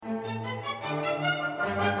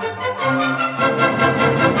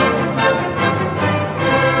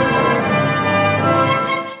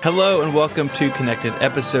Hello and welcome to Connected,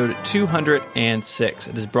 episode 206.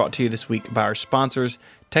 It is brought to you this week by our sponsors,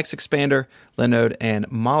 TextExpander, Linode,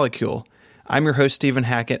 and Molecule. I'm your host, Stephen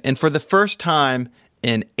Hackett, and for the first time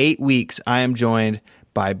in 8 weeks, I am joined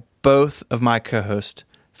by both of my co-hosts.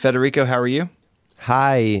 Federico, how are you?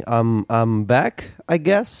 Hi, I'm back, I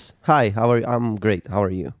guess. Hi, how are you? I'm great. How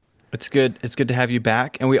are you? It's good. It's good to have you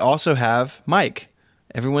back. And we also have Mike.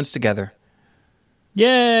 Everyone's together.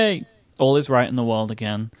 Yay! All is right in the world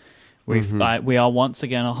again. We are once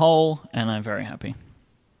again a whole, and I'm very happy.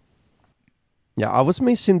 Yeah, I was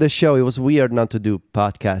missing the show. It was weird not to do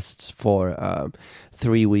podcasts for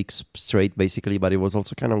 3 weeks straight, basically, but it was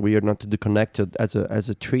also kind of weird not to do Connected as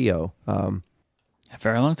a trio. A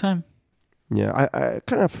very long time. Yeah, I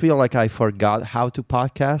kind of feel like I forgot how to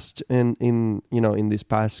podcast in these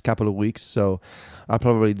past couple of weeks, so I'll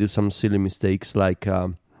probably do some silly mistakes like,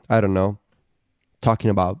 I don't know, talking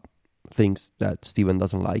about things that Steven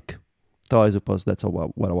doesn't like. Though I suppose that's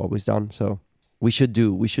what I've always done. So we should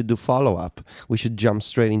do follow-up. We should jump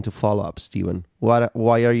straight into follow-up, Steven.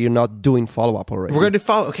 Why are you not doing follow-up already? We're going to do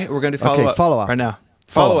follow-up. Okay, we're going to do follow-up. Follow-up. Right now.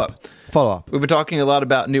 Follow-up. We've been talking a lot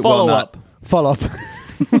about new... Follow-up.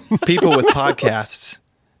 People with podcasts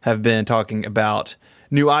have been talking about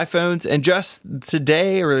new iPhones. And just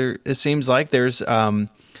today, or it seems like there's...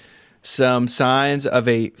 some signs of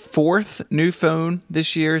a fourth new phone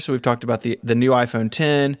this year. So we've talked about the new iPhone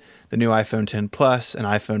 10, the new iPhone 10 Plus, and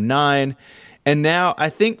iPhone 9. And now I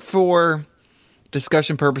think for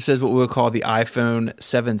discussion purposes, what we'll call the iPhone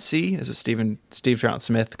 7C, as what Steve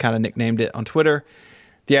Trout-Smith kind of nicknamed it on Twitter.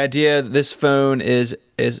 The idea that this phone is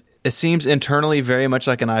it seems internally very much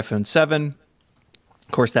like an iPhone 7.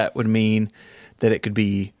 Of course, that would mean that it could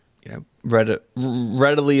be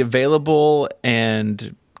readily available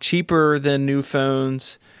and cheaper than new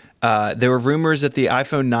phones. There were rumors that the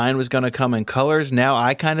iPhone 9 was going to come in colors. Now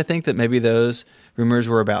I kind of think that maybe those rumors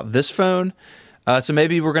were about this phone. So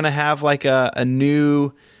maybe we're going to have like a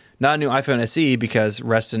new, not a new iPhone SE because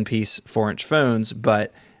rest in peace 4-inch phones,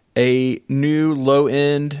 but a new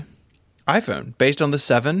low-end iPhone based on the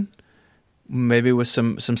 7, maybe with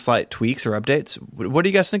some slight tweaks or updates. What do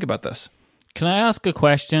you guys think about this? Can I ask a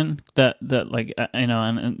question that like,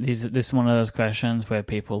 and this is one of those questions where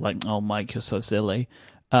people like, oh, Mike, you're so silly.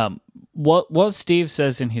 What Steve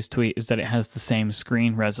says in his tweet is that it has the same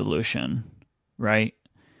screen resolution, right?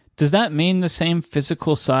 Does that mean the same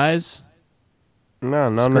physical size? No,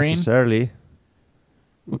 not necessarily.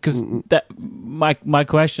 Because that my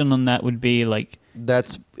question on that would be like...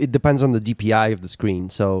 It depends on the DPI of the screen,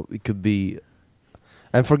 so it could be...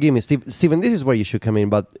 And forgive me, Steven, this is where you should come in,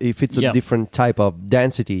 but if it's a different type of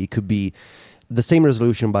density, it could be the same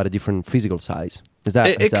resolution but a different physical size. Is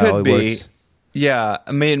that how it works? Yeah,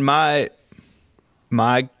 I mean, my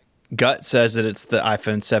gut says that it's the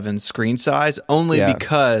iPhone 7 screen size, only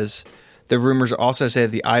because the rumors also say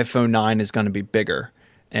that the iPhone 9 is going to be bigger.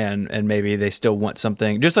 And maybe they still want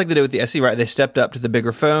something, just like they did with the SE, right? They stepped up to the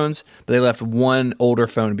bigger phones, but they left one older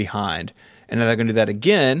phone behind. And now they're going to do that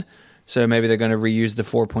again. So maybe they're going to reuse the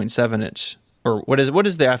 4.7 inch, or what is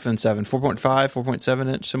the iPhone 7? 4.5,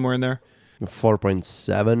 4.7 inch, somewhere in there?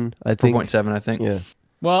 4.7, I think. 4.7, I think. Yeah.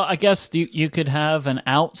 Well, I guess you could have an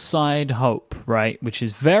outside hope, right? Which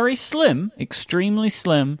is very slim, extremely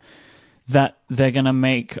slim, that they're going to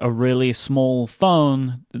make a really small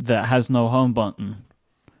phone that has no home button.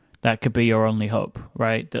 That could be your only hope,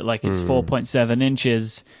 right? That like it's 4.7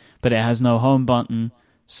 inches, but it has no home button,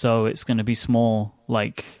 so it's going to be small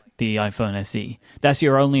like the iPhone SE. That's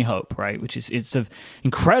your only hope, right? Which is, it's an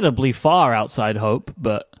incredibly far outside hope,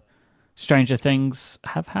 but stranger things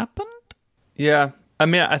have happened. Yeah. I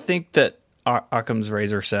mean, I think that Occam's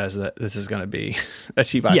razor says that this is going to be a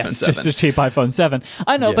cheap iPhone 7. Yes, just a cheap iPhone 7.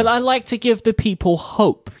 I know, but I like to give the people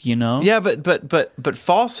hope, you know? Yeah, but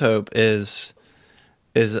false hope is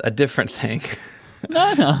a different thing.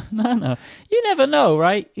 No. You never know,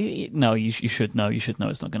 right? No, you should know. You should know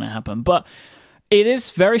it's not going to happen. But it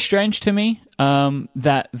is very strange to me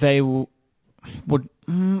that they would.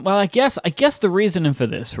 Well, I guess the reasoning for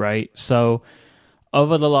this, right? So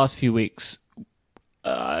over the last few weeks,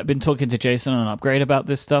 I've been talking to Jason on Upgrade about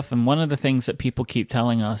this stuff, and one of the things that people keep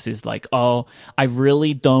telling us is like, "Oh, I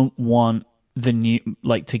really don't want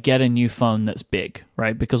to get a new phone that's big,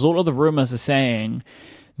 right?" Because all of the rumors are saying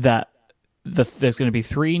that there's going to be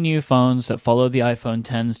 3 new phones that follow the iPhone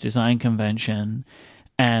X's design convention,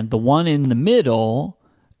 and the one in the middle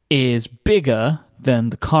is bigger than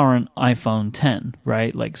the current iPhone 10,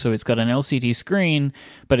 right? Like, so it's got an LCD screen,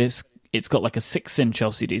 but it's got like a 6-inch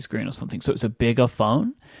LCD screen or something. So it's a bigger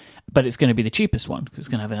phone, but it's going to be the cheapest one because it's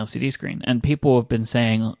going to have an LCD screen. And people have been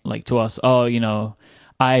saying like to us, "Oh,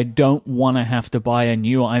 I don't want to have to buy a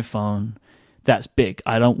new iPhone that's big.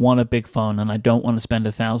 I don't want a big phone, and I don't want to spend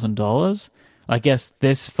 $1,000. I guess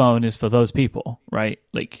this phone is for those people, right?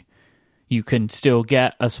 Like, you can still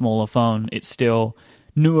get a smaller phone. It's still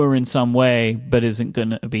newer in some way, but isn't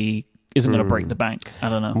going to break the bank. I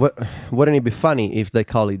don't know. Wouldn't it be funny if they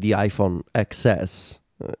call it the iPhone XS,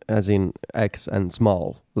 as in X and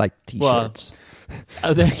small, like T-shirts?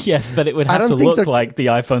 Yes, but it would have to look like the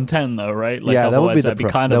iPhone 10, though, right? Like, yeah, that would be the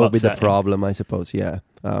kind of that would be the upsetting. problem, I suppose. Yeah,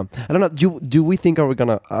 I don't know. Do we think are they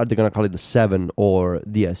gonna call it the 7 or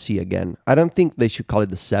the SE again? I don't think they should call it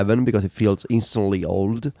the 7 because it feels instantly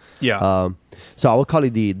old. Yeah. So I will call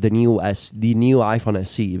it the new iPhone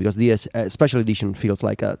SE because the special edition feels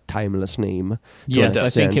like a timeless name. Yes, I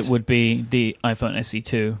think it would be the iPhone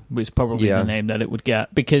SE2, which is probably the name that it would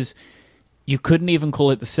get, because you couldn't even call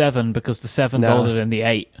it the 7 because the 7's older than the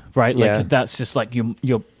 8, right? Like that's just like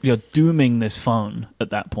you're dooming this phone at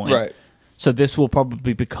that point. Right. So this will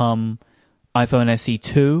probably become iPhone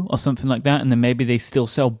SE2 or something like that, and then maybe they still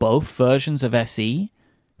sell both versions of SE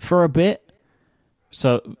for a bit.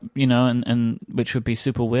 So, and which would be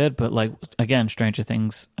super weird, but like, again, stranger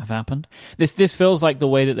things have happened. This feels like the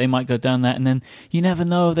way that they might go down that, and then you never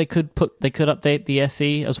know, they could update the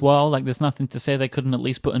SE as well. Like, there's nothing to say they couldn't at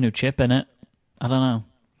least put a new chip in it. I don't know.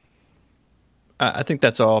 I think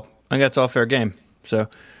that's all. I think that's all fair game. So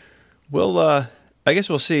we'll, I guess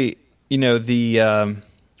we'll see. We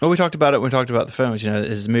talked about it when we talked about the phones.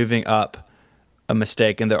 Is moving up a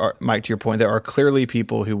mistake, and Mike, to your point, there are clearly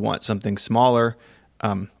people who want something smaller.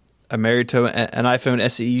 I'm married to an iPhone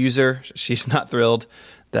SE user. She's not thrilled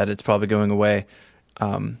that it's probably going away.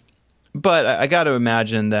 But I got to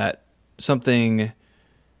imagine that something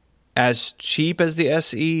as cheap as the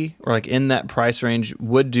SE, or like in that price range,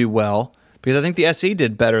 would do well, because I think the SE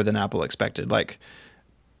did better than Apple expected. Like,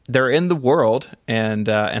 they're in the world, and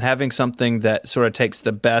having something that sort of takes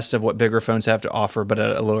the best of what bigger phones have to offer, but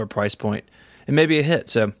at a lower price point, it may be a hit.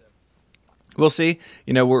 So we'll see.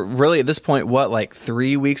 We're really at this point, like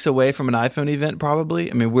 3 weeks away from an iPhone event, probably.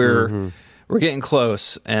 I mean, we're getting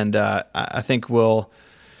close, and I think we'll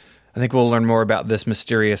learn more about this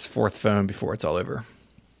mysterious fourth phone before it's all over.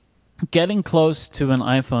 Getting close to an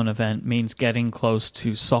iPhone event means getting close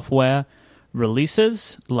to software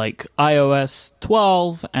releases like iOS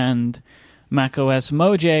 12 and macOS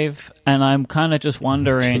Mojave, and I'm kind of just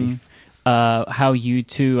wondering how you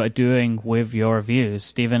two are doing with your reviews.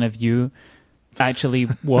 Stephen, have you actually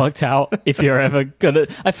worked out if you're ever gonna...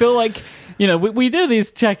 I feel like, we do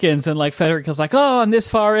these check-ins, and like Federico's like, oh, I'm this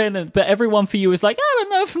far in, but everyone for you is like, I don't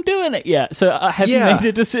know if I'm doing it yet. So have you made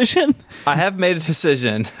a decision? I have made a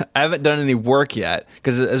decision. I haven't done any work yet,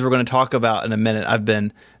 because as we're going to talk about in a minute, I've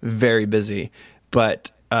been very busy. But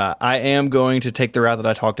I am going to take the route that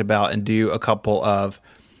I talked about and do a couple of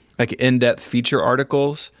like in-depth feature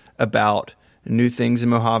articles about new things in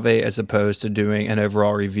Mojave, as opposed to doing an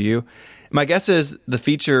overall review. My guess is the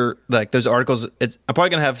feature, like those articles, I'm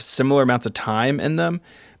probably going to have similar amounts of time in them,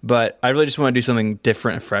 but I really just want to do something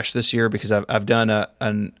different and fresh this year, because I've done a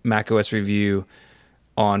macOS review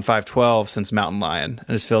on 5.12 since Mountain Lion,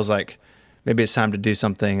 and it feels like maybe it's time to do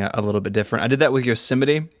something a little bit different. I did that with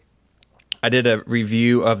Yosemite. I did a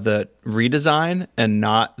review of the redesign and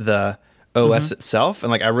not the OS itself, and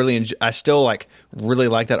like I still like really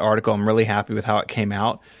like that article. I'm really happy with how it came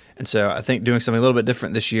out, and so I think doing something a little bit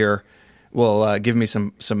different this year will give me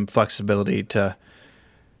some flexibility to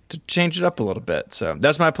change it up a little bit. So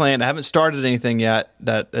that's my plan. I haven't started anything yet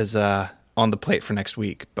that is on the plate for next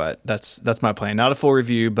week, but that's my plan. Not a full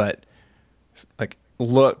review, but like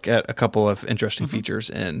look at a couple of interesting features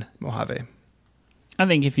in Mojave. I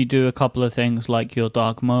think if you do a couple of things like your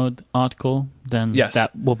dark mode article, then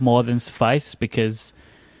that will more than suffice, because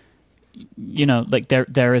like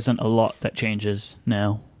there isn't a lot that changes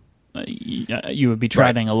now. You would be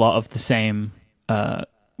treading a lot of the same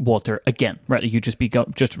water again, right? You just be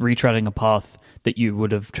just retreading a path that you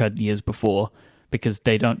would have tread years before, because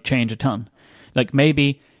they don't change a ton. Like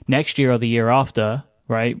maybe next year or the year after,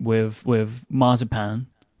 right? With Marzipan,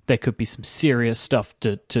 there could be some serious stuff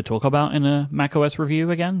to talk about in a macOS review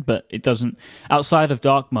again, but it doesn't. Outside of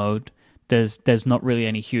dark mode, there's not really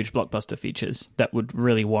any huge blockbuster features that would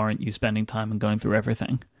really warrant you spending time and going through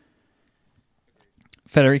everything.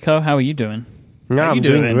 Federico, how are you doing? No, I'm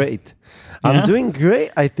doing great. I'm doing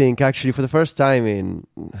great, I think. Actually, for the first time in,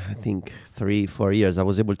 I think, 3-4 years, I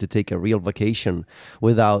was able to take a real vacation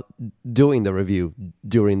without doing the review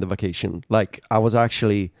during the vacation. Like, I was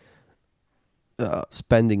actually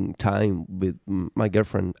spending time with my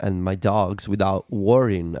girlfriend and my dogs without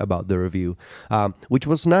worrying about the review, which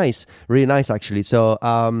was nice, really nice actually. So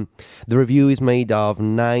the review is made of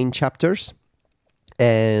 9 chapters,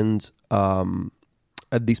 and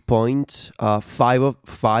at this point, 5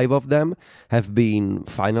 of them have been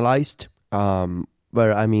finalized.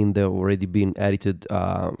 Where I mean, they've already been edited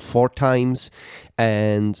 4 times,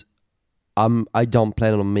 and I don't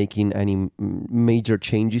plan on making any major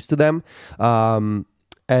changes to them. And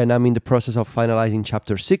I'm in the process of finalizing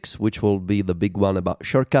chapter 6, which will be the big one about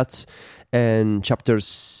shortcuts. And chapters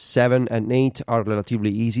 7 and 8 are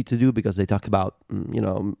relatively easy to do because they talk about,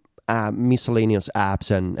 miscellaneous apps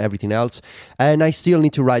and everything else. And I still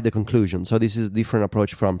need to write the conclusion. So this is a different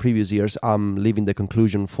approach from previous years. I'm leaving the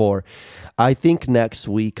conclusion for, I think next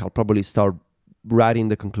week I'll probably start writing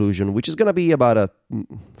the conclusion, which is going to be about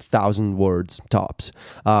 1,000 words tops.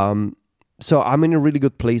 So I'm in a really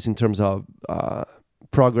good place in terms of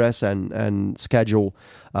progress and schedule.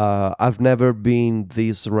 I've never been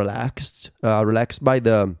this relaxed by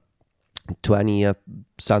the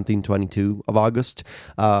 22 of August.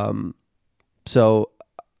 So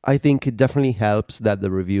I think it definitely helps that the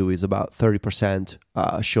review is about 30%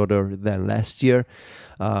 shorter than last year.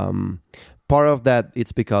 Part of that,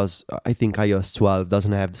 it's because I think iOS 12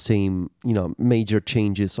 doesn't have the same, major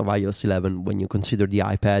changes of iOS 11 when you consider the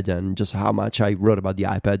iPad and just how much I wrote about the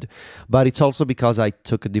iPad. But it's also because I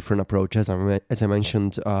took a different approach, as I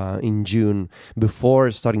mentioned in June.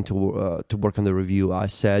 Before starting to work on the review, I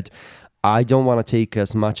said, I don't want to take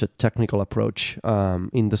as much a technical approach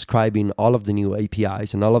in describing all of the new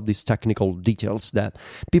APIs and all of these technical details that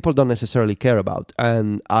people don't necessarily care about.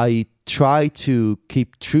 And I try to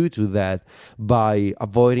keep true to that by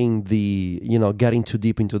avoiding the, getting too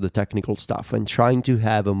deep into the technical stuff and trying to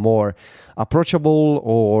have a more approachable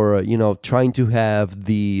or, trying to have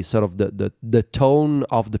the sort of the tone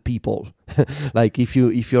of the people. Like if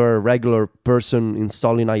you're a regular person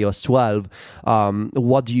installing iOS 12,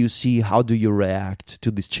 what do you see? How do you react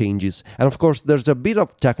to these changes? And of course, there's a bit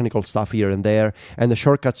of technical stuff here and there, and the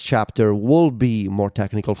shortcuts chapter will be more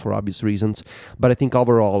technical for obvious reasons. But I think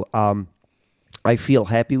overall, I feel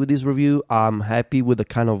happy with this review. I'm happy with the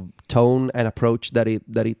kind of tone and approach that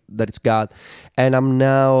it's got, and I'm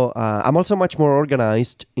now I'm also much more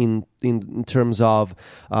organized in terms of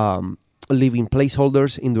leaving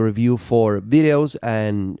placeholders in the review for videos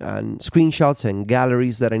and screenshots and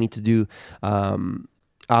galleries that I need to do. I'm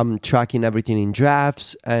tracking everything in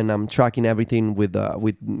drafts, and I'm tracking everything with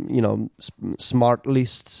smart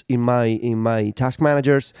lists in my task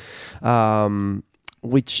managers,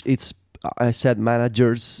 which it's. I said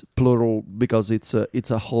managers plural because it's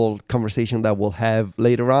a whole conversation that we'll have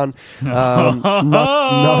later on.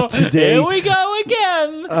 Not today. Here we go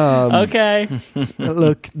again. Okay.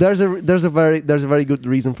 Look, there's a very good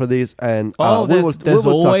reason for this, and there's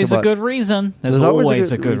always a good reason. There's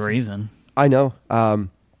always a good reason. I know.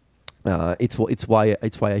 It's why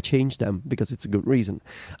I changed them, because it's a good reason.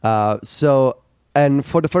 And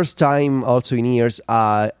for the first time also in years,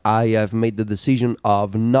 I have made the decision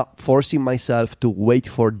of not forcing myself to wait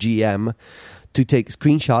for GM to take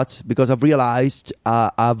screenshots, because I've realized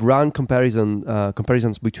I've run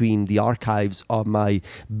comparisons between the archives of my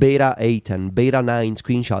beta 8 and beta 9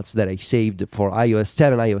 screenshots that I saved for iOS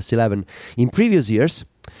 10 and iOS 11 in previous years,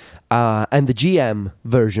 and the GM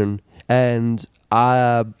version, and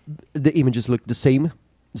the images look the same.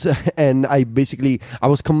 So, and I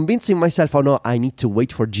was convincing myself, oh no, I need to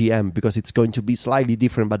wait for GM because it's going to be slightly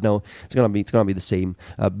different. But no, it's gonna be the same.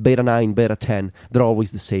 Beta 9, beta 10, they're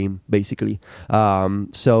always the same basically.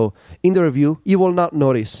 So in the review, you will not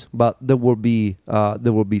notice, but there will be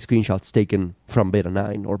screenshots taken from beta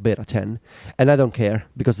 9 or beta 10, and I don't care,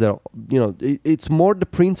 because it's more the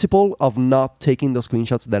principle of not taking those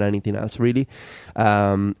screenshots than anything else really.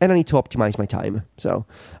 And I need to optimize my time. So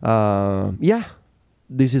yeah.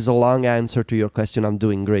 This is a long answer to your question. I'm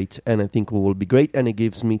doing great, and I think we will be great, and it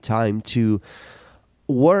gives me time to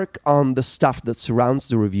work on the stuff that surrounds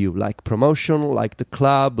the review, like promotion, like the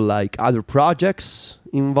club, like other projects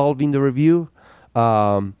involving the review.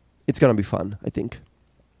 It's going to be fun, I think.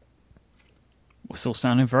 We're still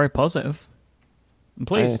sounding very positive. I'm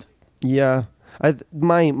pleased. Yeah.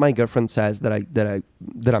 My girlfriend says that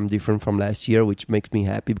I'm different from last year, which makes me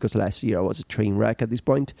happy, because last year I was a train wreck at this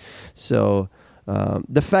point. So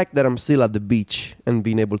the fact that I'm still at the beach and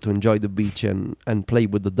being able to enjoy the beach and play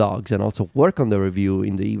with the dogs and also work on the review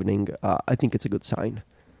in the evening, I think it's a good sign.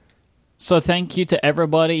 So thank you to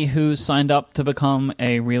everybody who signed up to become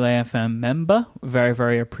a Relay FM member. Very,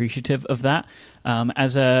 very appreciative of that.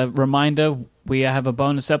 As a reminder, we have a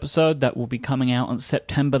bonus episode that will be coming out on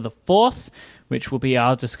September the 4th, which will be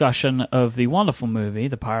our discussion of the wonderful movie,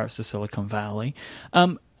 The Pirates of Silicon Valley.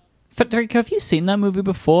 Federico, have you seen that movie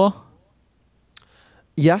before?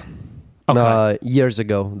 Yeah. Okay. Years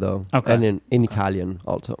ago, though. Okay. And in Italian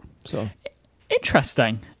also. So.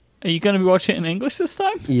 Interesting. Are you going to be watching it in English this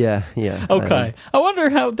time? Yeah. Okay. I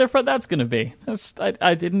wonder how different that's going to be.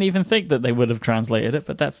 I didn't even think that they would have translated it,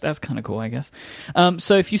 but that's kind of cool, I guess.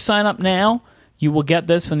 So if you sign up now, you will get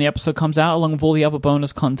this when the episode comes out, along with all the other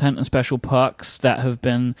bonus content and special perks that have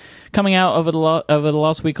been coming out over the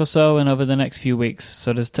last week or so and over the next few weeks.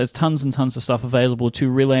 So there's tons and tons of stuff available to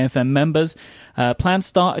Relay FM members. Plans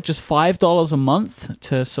start at just $5 a month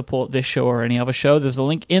to support this show or any other show. There's a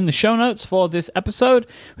link in the show notes for this episode,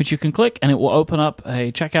 which you can click, and it will open up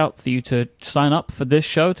a checkout for you to sign up for this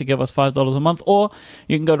show to give us $5 a month. Or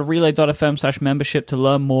you can go to relay.fm/membership to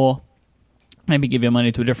learn more. Maybe give your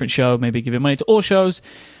money to a different show, maybe give your money to all shows,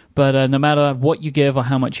 but no matter what you give or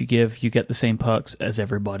how much you give, you get the same perks as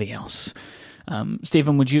everybody else.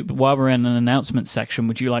 Stephen, while we're in an announcement section,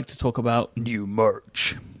 would you like to talk about new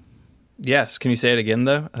merch? Yes. Can you say it again,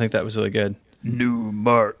 though? I think that was really good. New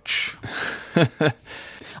merch.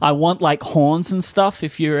 I want like horns and stuff.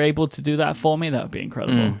 If you're able to do that for me, that would be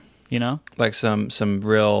incredible. You know? Like some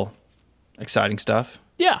real exciting stuff.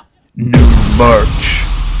 Yeah. New merch.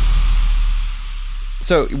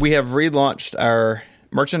 So we have relaunched our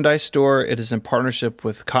merchandise store. It is in partnership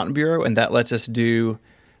with Cotton Bureau, and that lets us do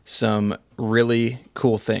some really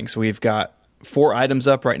cool things. We've got 4 items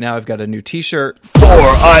up right now. I've got a new T-shirt. 4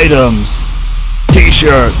 items.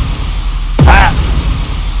 T-shirt. Hat.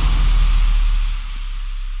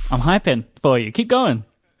 I'm hyping for you. Keep going.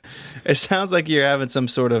 It sounds like you're having some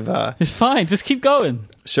sort of It's fine. Just keep going.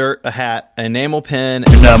 shirt, a hat, an enamel pin,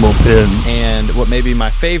 and what may be my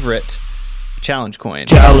favorite, challenge coin,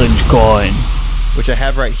 which I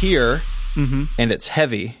have right here, and it's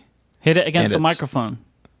heavy. Hit it against the microphone.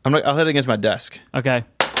 I'll hit it against my desk. Okay.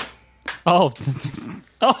 Oh.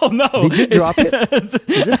 Oh, no. Did you drop it?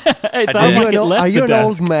 It sounds like it left Are you the an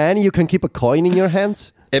desk. old man? You can keep a coin in your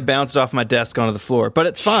hands? It bounced off my desk onto the floor, but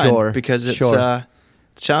it's fine because it's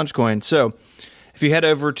challenge coin. So if you head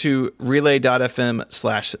over to relay.fm/store,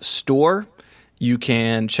 you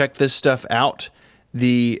can check this stuff out.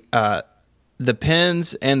 The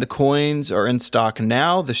pins and the coins are in stock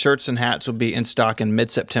now. The shirts and hats will be in stock in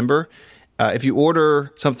mid-September. If you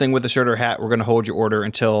order something with a shirt or hat, we're going to hold your order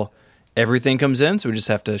until everything comes in. So we just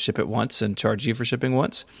have to ship it once and charge you for shipping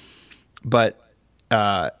once. But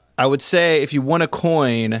I would say if you want a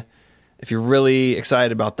coin, if you're really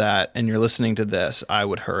excited about that and you're listening to this, I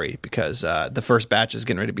would hurry because the first batch is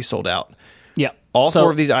getting ready to be sold out. Yeah. All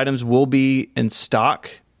 4 of these items will be in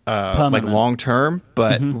stock. Like long term,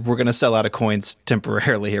 but we're going to sell out of coins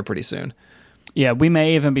temporarily here pretty soon. Yeah, we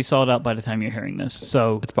may even be sold out by the time you're hearing this.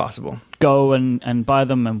 So it's possible. Go and buy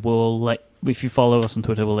them, and if you follow us on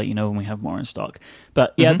Twitter, we'll let you know when we have more in stock.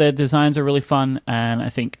 But yeah, the designs are really fun, and I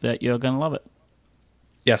think that you're going to love it.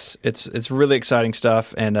 Yes, it's really exciting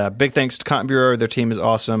stuff, and big thanks to Cotton Bureau. Their team is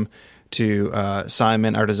awesome. To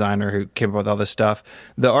Simon, our designer, who came up with all this stuff.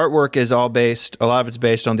 The artwork is a lot of it's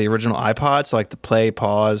based on the original iPod, so like the play,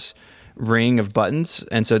 pause, ring of buttons.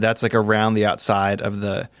 And so that's like around the outside of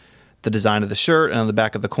the design of the shirt and on the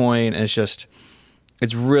back of the coin. And it's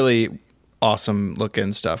really awesome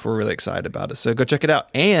looking stuff. We're really excited about it. So go check it out.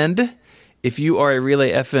 And if you are a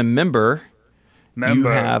Relay FM member, you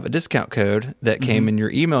have a discount code that came in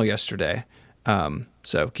your email yesterday.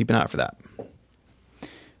 So keep an eye out for that.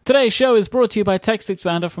 Today's show is brought to you by Text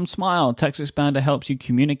Expander from Smile. Text Expander helps you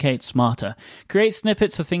communicate smarter. Create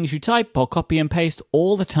snippets of things you type or copy and paste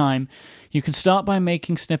all the time. You can start by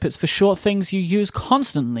making snippets for short things you use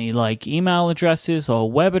constantly, like email addresses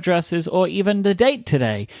or web addresses or even the date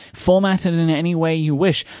today, formatted in any way you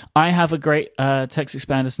wish. I have a great Text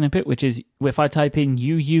Expander snippet, which is if I type in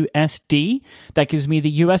UUSD, that gives me the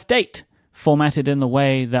US date, formatted in the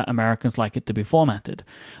way that Americans like it to be formatted.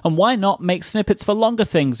 And why not make snippets for longer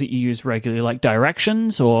things that you use regularly, like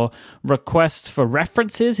directions or requests for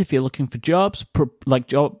references if you're looking for jobs, like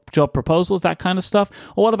job proposals, that kind of stuff?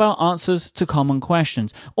 Or what about answers to common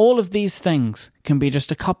questions? All of these things can be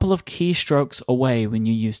just a couple of keystrokes away when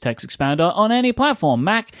you use Text Expander on any platform,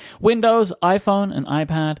 Mac, Windows, iPhone, and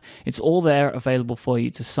iPad. It's all there available for you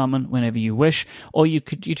to summon whenever you wish, or you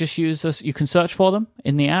just use this. You can search for them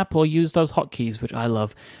in the app or use those hotkeys, which I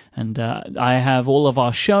love. And I have all of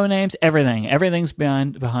our show names, everything's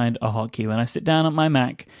behind a hotkey. When I sit down at my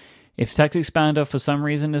Mac, If TextExpander for some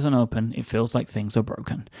reason isn't open, it feels like things are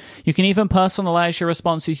broken. You can even personalize your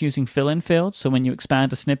responses using fill-in fields, so when you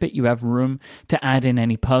expand a snippet, you have room to add in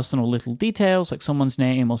any personal little details, like someone's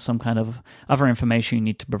name or some kind of other information you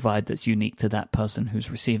need to provide that's unique to that person who's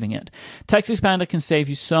receiving it. TextExpander can save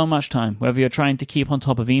you so much time, whether you're trying to keep on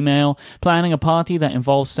top of email, planning a party that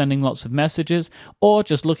involves sending lots of messages, or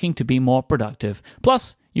just looking to be more productive.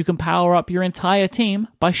 Plus, you can power up your entire team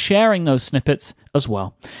by sharing those snippets as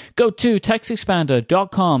well. Go to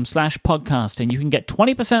textexpander.com/podcast and you can get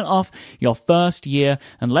 20% off your first year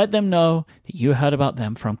and let them know that you heard about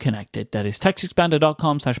them from Connected. That is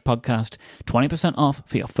textexpander.com/podcast, 20% off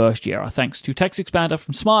for your first year. Our thanks to TextExpander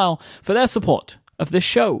from Smile for their support of this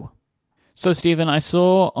show. So, Stephen, I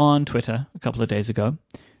saw on Twitter a couple of days ago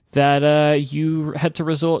that you had to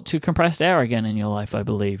resort to compressed air again in your life, I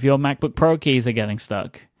believe. Your MacBook Pro keys are getting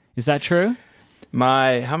stuck. Is that true?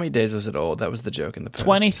 How many days was it old? That was the joke in the post.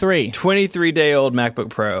 23. 23-day-old MacBook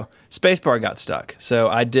Pro. Spacebar got stuck. So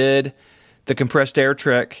I did the compressed air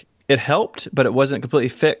trick. It helped, but it wasn't completely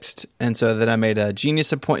fixed. And so then I made a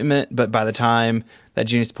Genius appointment. But by the time that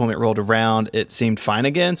Genius appointment rolled around, it seemed fine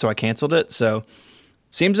again. So I canceled it. So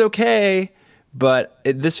seems okay. But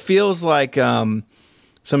this feels like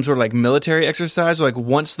some sort of like military exercise. Like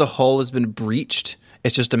once the hull has been breached,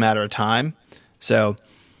 it's just a matter of time. So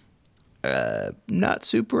not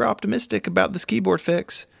super optimistic about this keyboard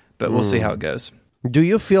fix, but we'll see how it goes. Do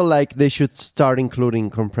you feel like they should start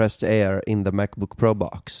including compressed air in the MacBook Pro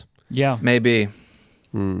box? Yeah. Maybe.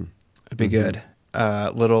 It'd be good.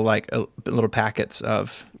 Little packets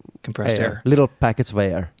of compressed air. Little packets of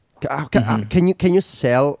air. Can you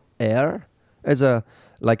sell air as an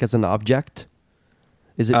object?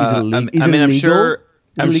 Is it legal? I'm sure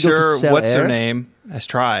what's air? her name has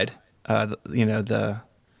tried.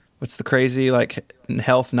 What's the crazy like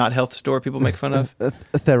health, not health store people make fun of?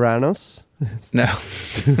 Theranos? No.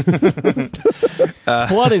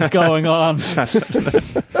 What is going on?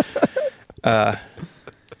 I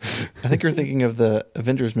think you're thinking of the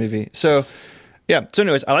Avengers movie. So, yeah. So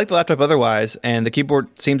anyways, I like the laptop otherwise, and the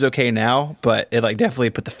keyboard seems okay now, but it like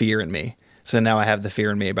definitely put the fear in me. So now I have the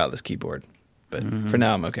fear in me about this keyboard. But for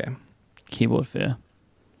now, I'm okay. Keyboard fear.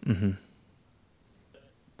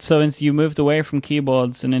 So you moved away from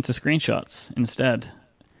keyboards and into screenshots instead.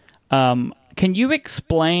 Can you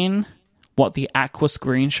explain what the Aqua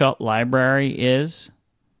Screenshot library is?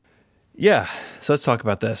 Yeah. So let's talk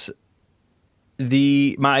about this.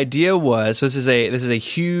 My idea was, so this is a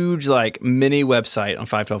huge like mini website on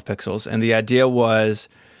 512 pixels, and the idea was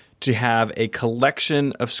to have a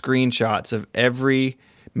collection of screenshots of every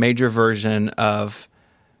major version of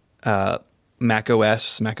Mac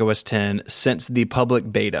OS 10 since the public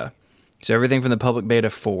beta. So everything from the public beta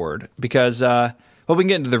forward. Because, we can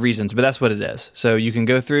get into the reasons, but that's what it is. So you can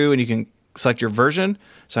go through and you can select your version.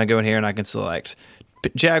 So I go in here and I can select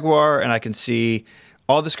Jaguar, and I can see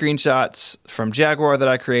all the screenshots from Jaguar that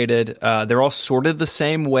I created. They're all sorted the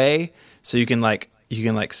same way. So you can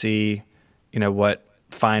see, what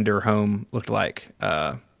Finder Home looked like,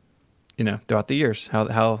 throughout the years,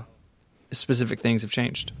 how specific things have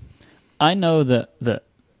changed. I know that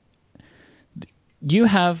you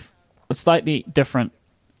have a slightly different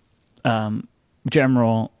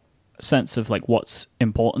general sense of like what's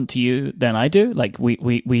important to you than I do. Like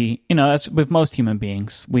we as with most human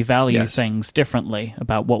beings, we value things differently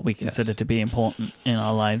about what we consider to be important in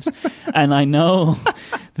our lives. And I know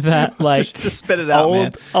that like just spit it out,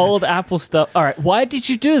 man. Old Apple stuff. All right, why did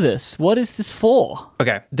you do this? What is this for?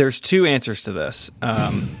 Okay, there's two answers to this.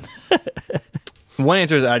 One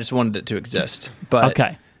answer is I just wanted it to exist. But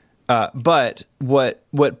okay. But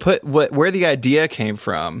where the idea came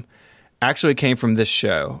from actually came from this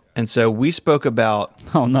show. And so we spoke about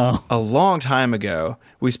a long time ago,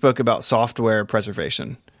 we spoke about software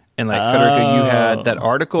preservation. And like Federico, you had that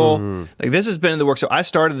article. Like this has been in the works. So I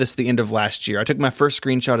started this the end of last year. I took my first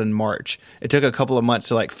screenshot in March. It took a couple of months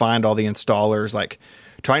to like find all the installers. Like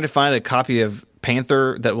trying to find a copy of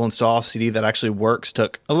Panther that will install off CD that actually works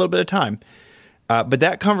took a little bit of time. But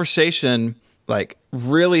that conversation like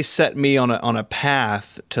really set me on a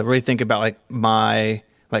path to really think about like my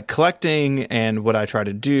like collecting and what I try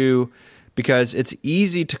to do, because it's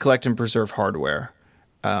easy to collect and preserve hardware.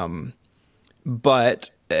 But,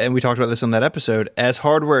 and we talked about this on that episode, as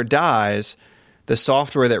hardware dies, the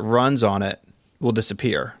software that runs on it will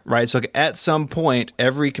disappear, right? So at some point,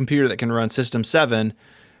 every computer that can run System 7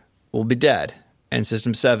 will be dead, and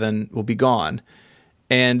System 7 will be gone.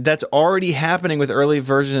 And that's already happening with early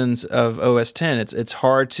versions of OS 10. It's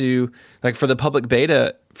hard to, like, for the public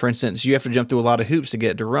beta, for instance, you have to jump through a lot of hoops to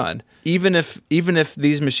get it to run. Even if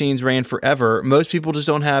these machines ran forever, most people just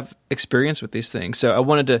don't have experience with these things. So I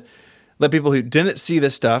wanted to let people who didn't see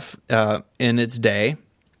this stuff in its day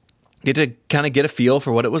get to kind of get a feel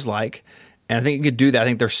for what it was like. And I think you could do that. I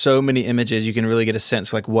think there's so many images you can really get a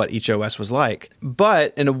sense like what each OS was like.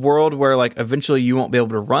 But in a world where like eventually you won't be able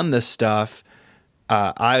to run this stuff,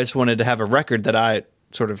 I just wanted to have a record that I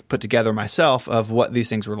sort of put together myself of what these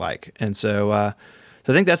things were like. And so I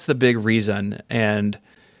think that's the big reason. And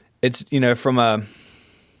it's,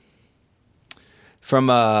 from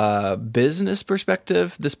a business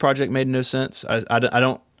perspective, this project made no sense. I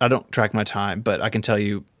don't track my time, but I can tell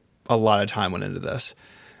you a lot of time went into this.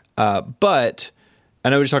 But I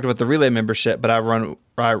know we just talked about the Relay membership, but I run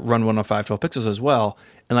 105 12 pixels as well.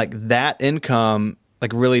 And like that income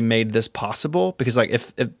like really made this possible, because like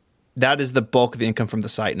if that is the bulk of the income from the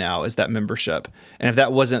site now is that membership. And if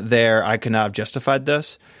that wasn't there, I could not have justified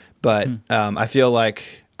this. But I feel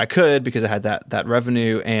like I could, because I had that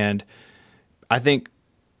revenue. And I think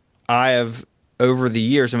I have, over the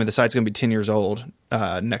years, the site's going to be 10 years old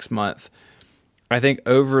next month. I think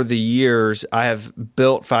over the years, I have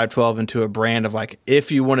built 512 into a brand of like,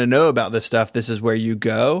 if you want to know about this stuff, this is where you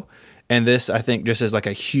go. And this, I think, just is like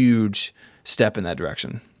a huge step in that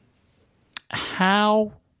direction.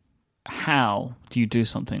 How do you do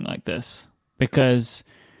something like this? Because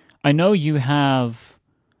I know you have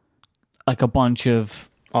like a bunch of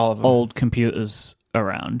all of them. Old computers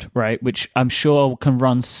around, right? Which I'm sure can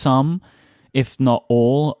run some, if not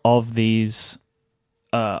all, of these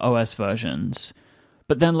OS versions.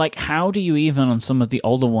 But then, like, how do you even on some of the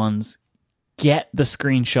older ones get the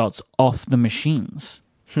screenshots off the machines?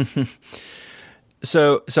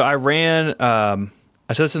 So I ran, I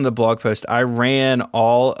said this in the blog post, I ran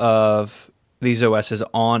all of these OSs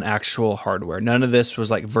on actual hardware. None of this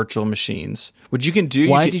was like virtual machines, which you can do.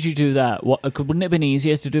 Why did you do that? Wouldn't it have been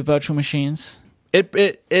easier to do virtual machines? It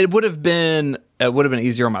would have been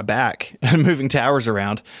easier on my back and moving towers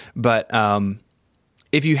around. But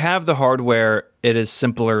if you have the hardware, it is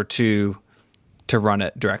simpler to run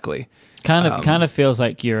it directly. Kind of feels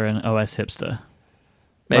like you're an OS hipster.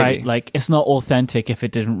 Maybe. Right, like it's not authentic if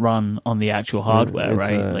it didn't run on the actual hardware,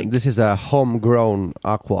 right? This is a homegrown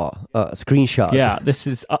Aqua screenshot. Yeah, this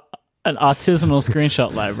is an artisanal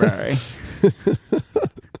screenshot library.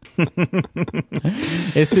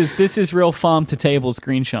 This is real farm to table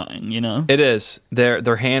screenshotting, you know. It is. They're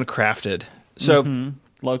handcrafted, so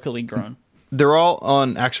locally grown. They're all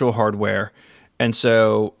on actual hardware, and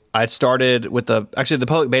so I started with the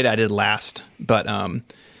public beta I did last, but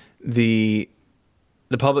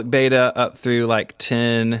the public beta up through like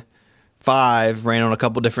 10.5 ran on a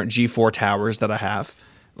couple different G4 towers that I have,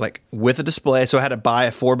 like with a display. So I had to buy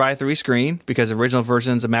a 4x3 screen because original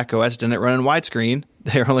versions of macOS didn't run in widescreen.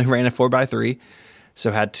 They only ran a 4x3. So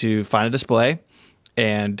I had to find a display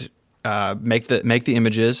and make the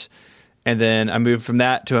images. And then I moved from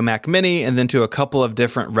that to a Mac Mini and then to a couple of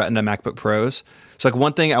different Retina MacBook Pros. So like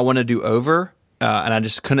one thing I want to do over, and I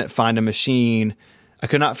just couldn't find a machine. I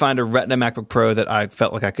could not find a Retina MacBook Pro that I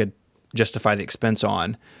felt like I could justify the expense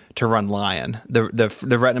on to run Lion.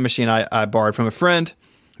 The Retina machine I borrowed from a friend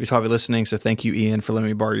who's probably listening, so thank you, Ian, for letting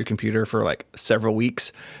me borrow your computer for like several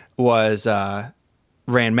weeks, ran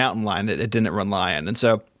Mountain Lion. It didn't run Lion. And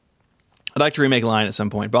so I'd like to remake Lion at some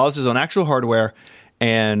point. But all this is on actual hardware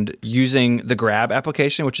and using the Grab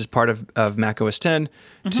application, which is part of macOS 10,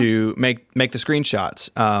 to make the screenshots.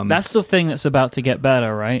 That's the thing that's about to get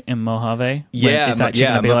better, right? In Mojave? Yeah. It's actually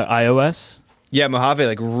going to be like iOS? Yeah, Mojave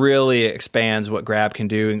like really expands what Grab can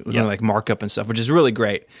do, including like markup and stuff, which is really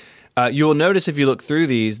great. You'll notice if you look through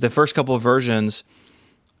these, the first couple of versions,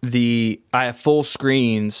 I have full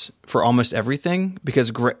screens for almost everything,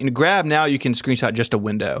 because in Grab now you can screenshot just a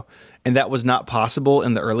window, and that was not possible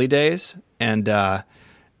in the early days. And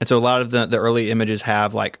so a lot of the early images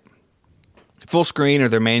have like full screen or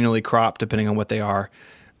they're manually cropped depending on what they are.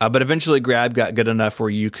 But eventually Grab got good enough where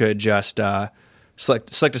you could just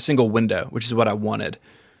select a single window, which is what I wanted.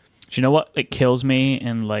 Do you know what? It kills me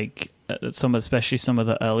in like especially some of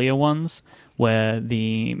the earlier ones where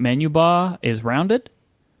the menu bar is rounded,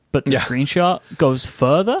 but the screenshot goes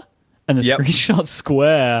further and the screenshot's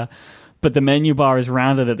square, but the menu bar is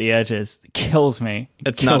rounded at the edges. It kills me.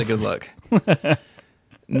 It's not a good look.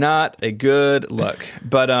 Not a good look.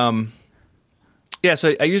 But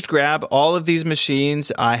so I used Grab. All of these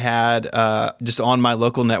machines I had just on my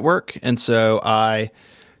local network, and so I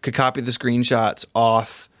could copy the screenshots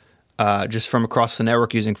off just from across the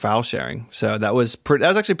network using file sharing. So that was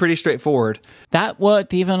actually pretty straightforward. That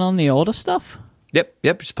worked even on the older stuff?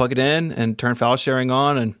 Yep. Just plug it in and turn file sharing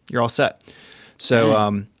on, and you're all set.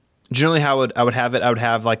 So generally, how I would have it, I would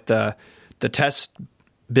have like the test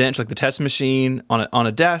bench, like the test machine on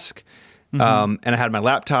a desk, and I had my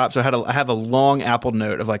laptop. So I have a long Apple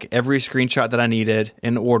Note of like every screenshot that I needed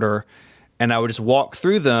in order, and I would just walk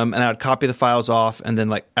through them, and I would copy the files off, and then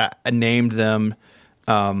like I named them,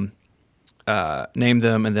 and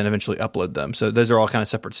then eventually upload them. So those are all kind of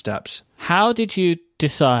separate steps. How did you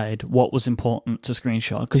decide what was important to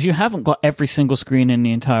screenshot? Because you haven't got every single screen in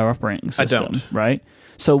the entire operating system, I don't. Right?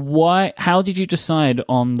 So how did you decide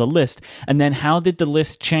on the list? And then how did the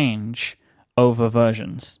list change over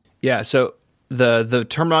versions? Yeah, so the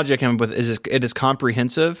terminology I came up with is it is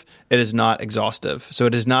comprehensive, it is not exhaustive. So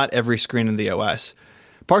it is not every screen in the OS.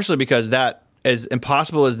 Partially because that, as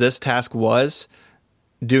impossible as this task was,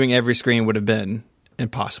 doing every screen would have been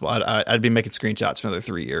impossible. I'd be making screenshots for another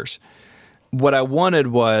 3 years. What I wanted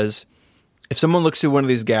was, if someone looks through one of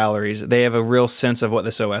these galleries, they have a real sense of what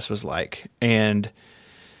this OS was like. And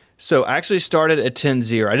so I actually started at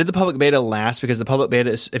 10.0. I did the public beta last because the public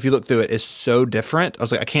beta, if you look through it, is so different. I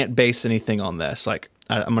was like, I can't base anything on this. Like,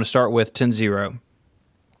 I'm going to start with 10.0.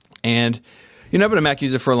 And, I've been a Mac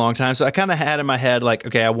user for a long time, so I kind of had in my head, like,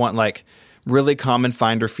 okay, I want, like, really common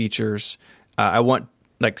Finder features. I want,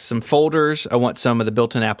 like, some folders. I want some of the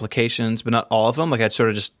built-in applications, but not all of them. Like, I'd sort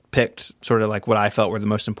of just picked sort of, like, what I felt were the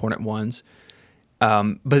most important ones.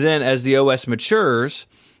 But then as the OS matures,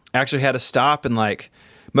 I actually had to stop and, like,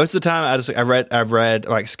 most of the time, I've read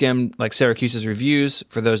like skimmed like Syracuse's reviews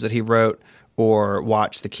for those that he wrote, or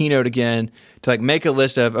watched the keynote again to like make a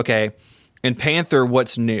list of, okay, in Panther,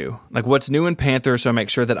 what's new? Like what's new in Panther, so I make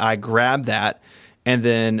sure that I grab that. And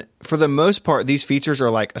then for the most part, these features are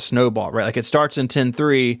like a snowball, right? Like it starts in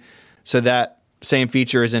 10.3, so that same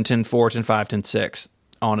feature is in 10.4, 10.5, 10.6,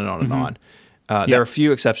 on and on and on. There are a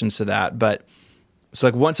few exceptions to that, but so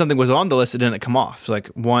like once something was on the list, it didn't come off. So like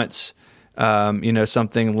once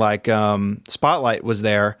something like Spotlight was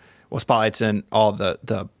there. Well, Spotlight's in all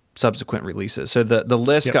the subsequent releases. So the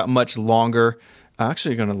list got much longer. I'm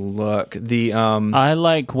actually going to look. I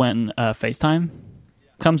like when FaceTime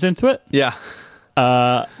comes into it. Yeah.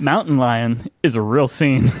 Mountain Lion is a real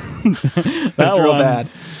scene. That's real bad.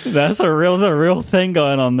 That's a real thing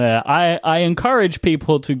going on there. I encourage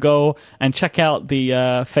people to go and check out the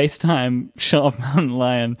FaceTime shot of Mountain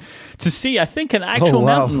Lion to see, I think, an actual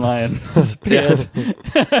mountain lion has appeared.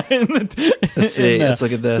 Let's see. Let's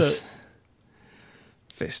look at this.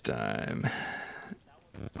 FaceTime.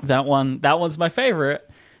 That one's my favorite.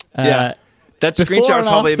 Yeah. That screenshot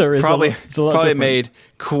was probably made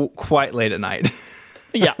quite late at night.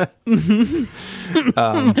 Yeah.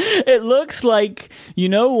 It looks like,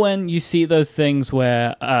 when you see those things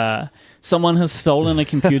where someone has stolen a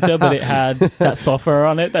computer, but it had that software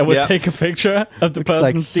on it that would take a picture of the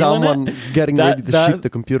person stealing someone getting ready to ship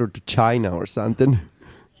the computer to China or something.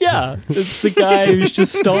 Yeah, it's the guy who's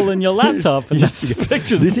just stolen your laptop, and that's the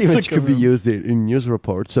picture. This image could be used in news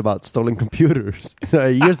reports about stolen computers.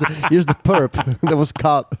 Here's the perp that was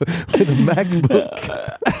caught with a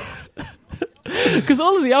MacBook. Because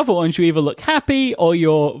all of the other ones, you either look happy or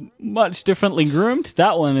you're much differently groomed.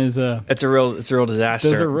 That one is it's a real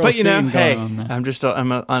disaster. But hey,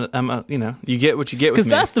 you get what you get. Because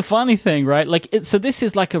that's the funny thing, right? Like, so this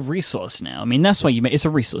is like a resource now. I mean, that's why it's a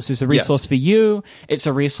resource. It's a resource for you. It's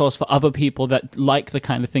a resource for other people that like the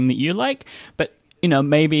kind of thing that you like. But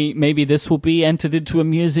maybe this will be entered into a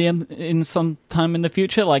museum in some time in the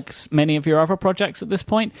future, like many of your other projects at this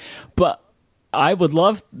point. But I would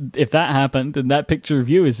love if that happened and that picture of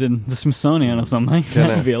you is in the Smithsonian or something.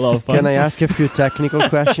 That would be a lot of fun. Can I ask a few technical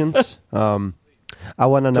questions? I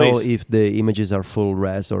want to know if the images are full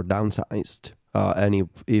res or downsized, and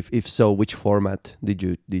if so, which format did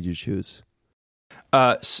you choose?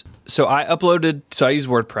 So I use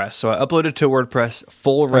WordPress. So I uploaded to WordPress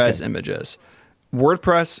full res images.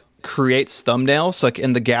 WordPress creates thumbnails. So like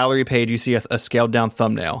in the gallery page, you see a scaled down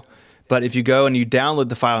thumbnail. But if you go and you download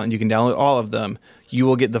the file, and you can download all of them, you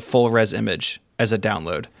will get the full res image as a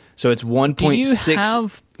download. So it's 1.6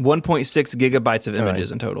 gigabytes of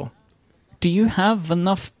images in total. Do you have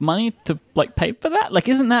enough money to like pay for that? Like,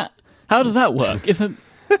 how does that work? Isn't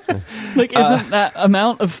that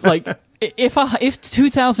amount of like, if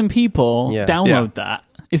 2,000 people download that,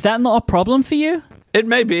 is that not a problem for you? It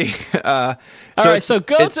may be. All right, so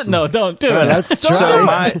go to... No, don't do it. Let's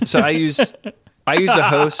try. So I use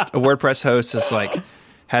a WordPress host that's like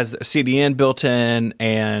has a CDN built in,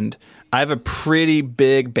 and I have a pretty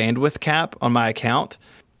big bandwidth cap on my account.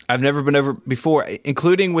 I've never been over before,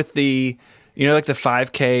 including with the, like the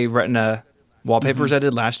 5K Retina wallpapers I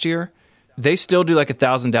did last year. They still do like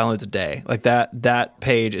 1,000 downloads a day. Like that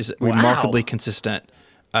page is remarkably consistent.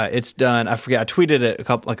 It's done. I forget. I tweeted it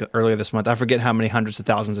earlier this month. I forget how many hundreds of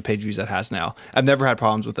thousands of page views that has now. I've never had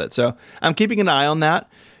problems with it, so I'm keeping an eye on that.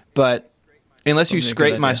 But unless you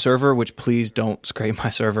scrape my server, which please don't scrape my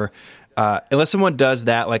server, unless someone does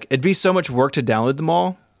that, like it'd be so much work to download them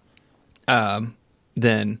all.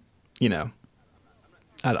 Then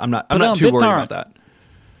I'm not too worried about that.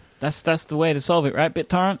 That's the way to solve it, right?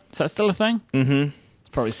 BitTorrent, is that still a thing? Mm-hmm. It's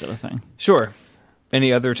probably still a thing. Sure.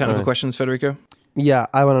 Any other technical questions, Federico? Yeah,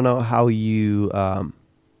 I want to know how you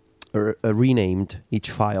renamed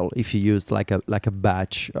each file. If you used like a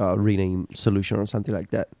batch rename solution or something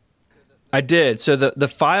like that. I did. So the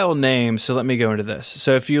file name. So let me go into this.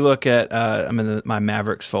 So if you look at, I'm in my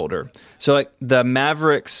Mavericks folder. So like the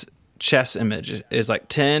Mavericks chess image is like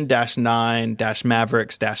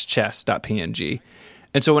 10-9-mavericks-chess.png.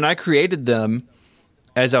 And so when I created them,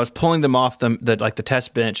 as I was pulling them off the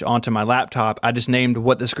test bench onto my laptop, I just named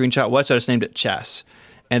what the screenshot was. So I just named it chess.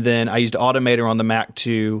 And then I used Automator on the Mac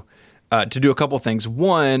to do a couple things.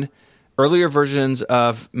 One, earlier versions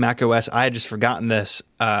of macOS, I had just forgotten this,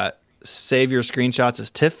 save your screenshots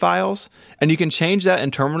as TIFF files. And you can change that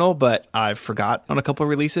in Terminal, but I forgot on a couple of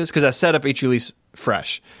releases because I set up each release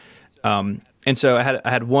fresh. And so I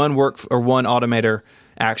had one Automator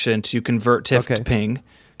action to convert TIFF to ping,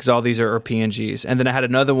 because all these are PNGs. And then I had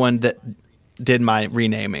another one that did my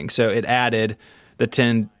renaming. So it added the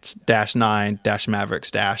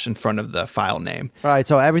 10-9-mavericks- in front of the file name. All right,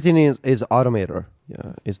 so everything is Automator.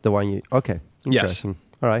 Yeah, is the one you... Okay, interesting. Yes.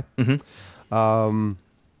 All right. Mm-hmm.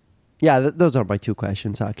 Those are my two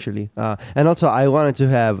questions, actually. And also, I wanted to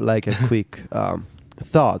have like a quick...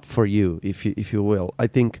 thought for you, if you will. I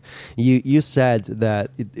think you said that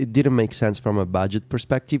it didn't make sense from a budget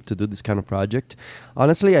perspective to do this kind of project.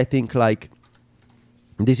 Honestly, I think like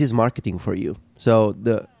this is marketing for you. So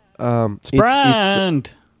the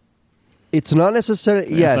it's not necessarily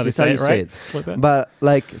it's how you say it. But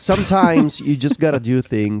like sometimes you just gotta do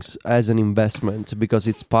things as an investment because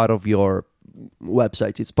it's part of your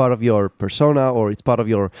website, it's part of your persona, or it's part of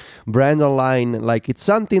your brand online. Like it's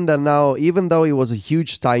something that now, even though it was a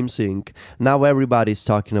huge time sink, now everybody's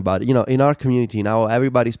talking about it. In our community now,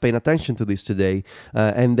 everybody's paying attention to this today,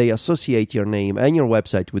 and they associate your name and your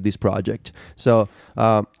website with this project. So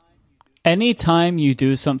anytime you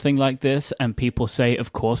do something like this and people say,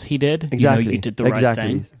 of course he did, exactly, you did the right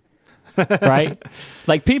thing. Right?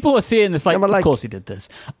 Like people are seeing this of course he did this.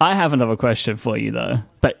 I have another question for you though.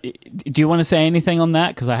 But do you want to say anything on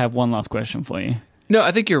that? Because I have one last question for you. No,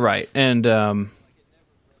 I think you're right. And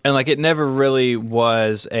like it never really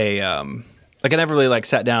was a like I never really like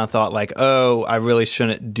sat down and thought like, oh, I really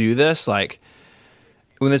shouldn't do this. Like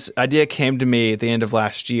when this idea came to me at the end of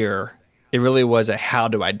last year, it really was a how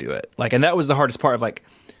do I do it? Like, and that was the hardest part of like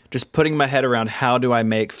just putting my head around how do I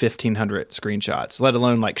make 1,500 screenshots, let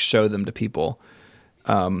alone like show them to people.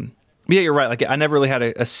 Yeah, you're right. Like I never really had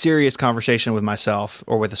a serious conversation with myself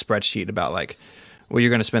or with a spreadsheet about like, well, you're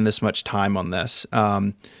going to spend this much time on this.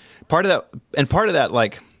 Part of that,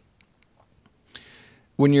 like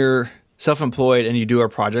when you're self-employed and you do a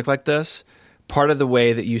project like this, part of the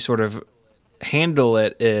way that you sort of handle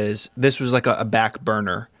it is this was like a back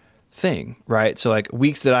burner thing, right? So like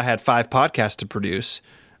weeks that I had 5 podcasts to produce,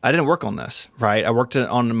 I didn't work on this, right? I worked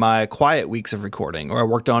on my quiet weeks of recording, or I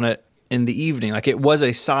worked on it in the evening. Like it was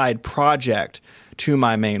a side project to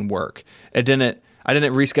my main work. I didn't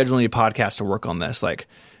reschedule any podcasts to work on this. Like,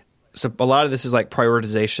 so a lot of this is like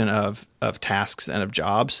prioritization of tasks and of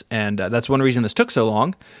jobs. And that's one reason this took so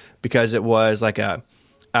long, because it was like I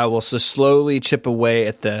will so slowly chip away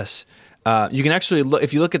at this. You can actually look,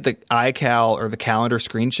 if you look at the iCal or the calendar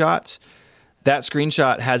screenshots, that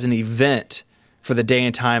screenshot has an event for the day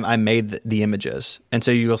and time I made the images. And so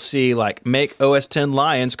you'll see like make OS X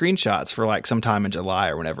Lion screenshots for like sometime in July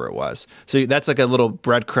or whenever it was. So that's like a little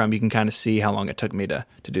breadcrumb. You can kind of see how long it took me to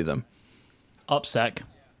do them. Upsec.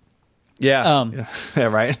 Yeah. Yeah,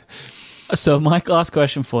 right. So my last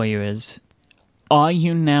question for you is, are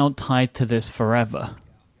you now tied to this forever?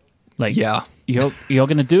 Like, yeah. You're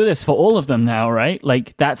going to do this for all of them now, right?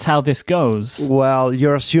 Like, that's how this goes. Well,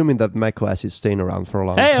 you're assuming that macOS is staying around for a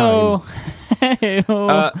long time.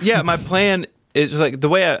 Hey-o. Yeah, my plan is like the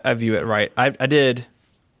way I view it, right? I did,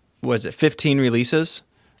 15 releases,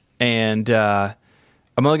 and I'm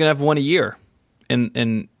only going to have one a year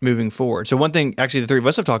in moving forward. So one thing, actually, the three of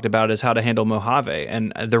us have talked about is how to handle Mojave,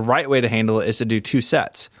 and the right way to handle it is to do 2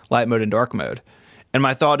 sets, light mode and dark mode. And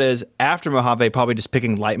my thought is, after Mojave, probably just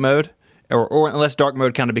picking light mode or unless dark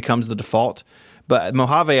mode kind of becomes the default. But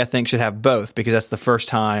Mojave, I think, should have both because that's the first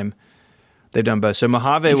time they've done both. So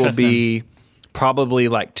Mojave will be probably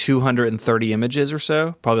like 230 images or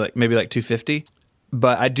so, probably maybe 250.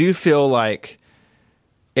 But I do feel like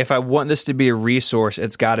if I want this to be a resource,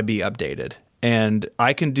 it's got to be updated. And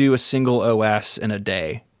I can do a single OS in a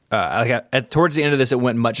day. Towards the end of this, it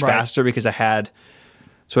went much faster because I had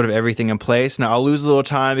sort of everything in place. Now, I'll lose a little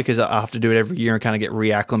time because I'll have to do it every year and kind of get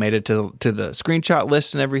reacclimated to the screenshot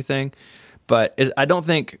list and everything. But I don't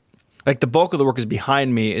think, like, the bulk of the work is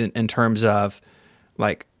behind me in terms of,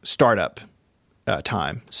 like, startup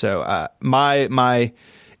time. So my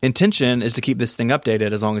intention is to keep this thing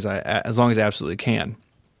updated as long as I absolutely can.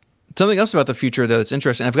 Something else about the future, though, that's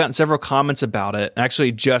interesting. I've gotten several comments about it.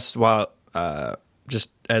 Actually, just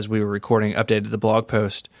as we were recording, updated the blog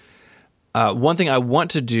post. One thing I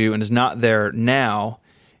want to do, and is not there now,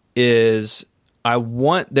 is I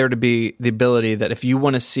want there to be the ability that if you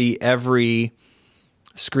want to see every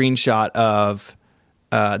screenshot of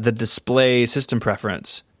the display system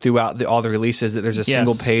preference throughout all the releases, that there's a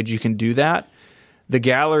single page you can do that. The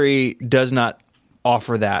gallery does not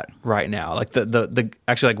offer that right now. Like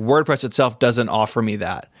actually, like WordPress itself doesn't offer me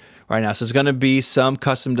that right now. So it's going to be some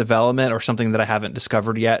custom development or something that I haven't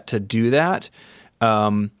discovered yet to do that.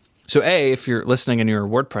 So if you're listening and you're a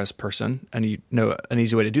WordPress person and you know an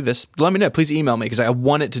easy way to do this, let me know. Please email me because I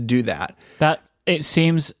want it to do that. It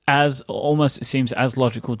seems as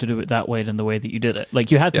logical to do it that way than the way that you did it.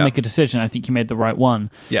 Like, you had to make a decision. I think you made the right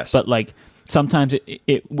one. Yes. But like, sometimes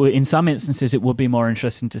it in some instances it would be more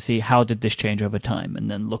interesting to see how did this change over time and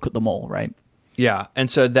then look at them all, right? Yeah. And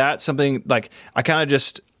so that's something, like, I kind of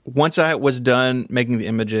just, once I was done making the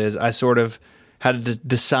images, I sort of had to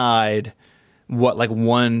decide what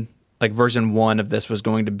version 1 of this was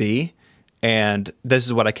going to be. And this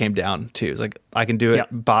is what I came down to. It's like, I can do it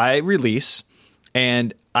by release,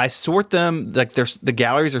 and I sort them, like, the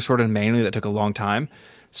galleries are sorted manually. That took a long time,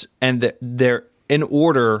 and they're in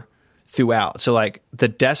order throughout. So, like, the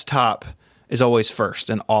desktop is always first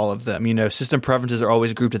in all of them. System preferences are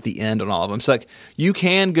always grouped at the end on all of them. So, like, you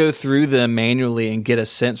can go through them manually and get a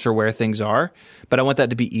sense for where things are, but I want that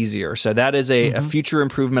to be easier. So that is a future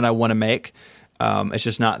improvement I want to make. It's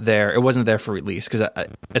just not there. It wasn't there for release because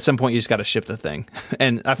at some point you just got to ship the thing.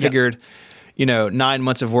 And I figured, 9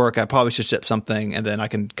 months of work, I probably should ship something, and then I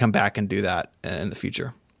can come back and do that in the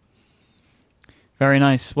future. Very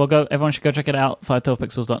nice. Well, everyone should go check it out,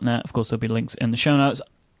 512pixels.net. Of course, there'll be links in the show notes.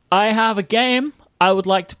 I have a game I would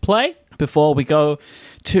like to play before we go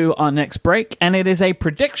to our next break, and it is a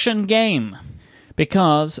prediction game.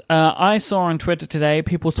 Because I saw on Twitter today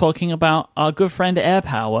people talking about our good friend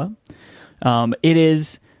AirPower. It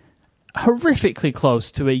is horrifically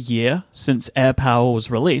close to a year since AirPower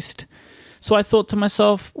was released. So I thought to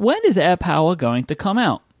myself, when is AirPower going to come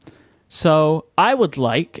out? So I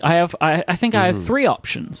think I have 3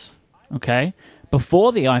 options. Okay.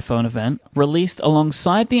 Before the iPhone event, released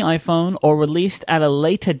alongside the iPhone, or released at a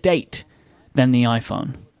later date than the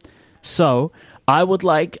iPhone. So I would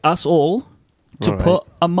like us all to put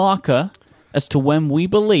a marker as to when we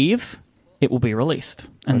believe it will be released.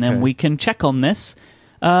 And then we can check on this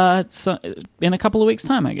in a couple of weeks'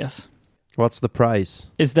 time, I guess. What's the price?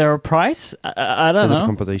 Is there a price? I don't know.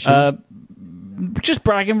 Competition? Just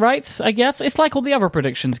bragging rights, I guess. It's like all the other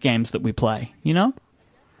predictions games that we play,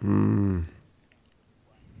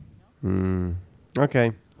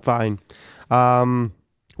 Okay, fine.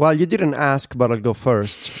 Well, you didn't ask, but I'll go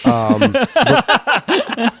first. I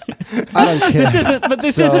don't care.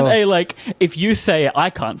 This isn't a, like, if you say it, I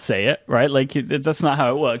can't say it, right? Like, that's not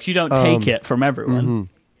how it works. You don't take it from everyone.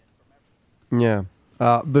 Yeah.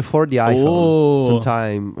 Before the iPhone,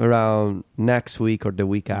 sometime around next week or the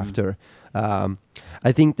week after,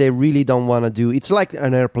 I think they really don't want to do... It's like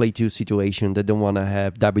an AirPlay 2 situation. They don't want to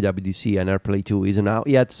have WWDC, and AirPlay 2 isn't out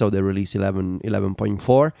yet, so they release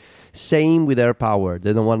 11.4. Same with AirPower.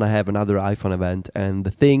 They don't want to have another iPhone event, and the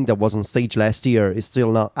thing that was on stage last year is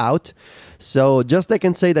still not out. So just I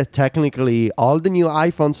can say that technically all the new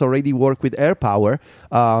iPhones already work with AirPower.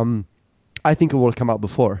 I think it will come out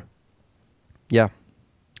before. Yeah.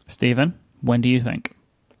 Steven, when do you think?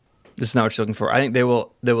 This is not what you're looking for. I think they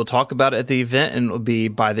will talk about it at the event, and it will be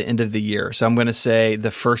by the end of the year. So I'm going to say the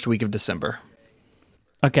first week of December.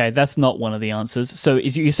 Okay, that's not one of the answers. So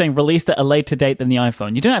you're saying released at a later date than the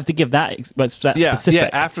iPhone. You don't have to give that specific. Yeah,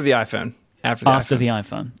 after the iPhone. After the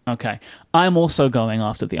iPhone. Okay. I'm also going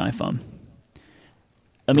after the iPhone.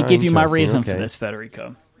 Let me give you my reason for this,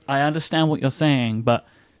 Federico. I understand what you're saying, but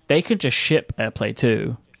they could just ship AirPlay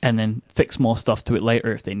 2 and then fix more stuff to it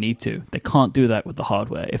later if they need to. They can't do that with the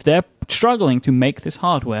hardware. If they're struggling to make this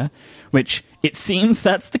hardware, which it seems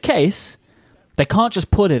that's the case, they can't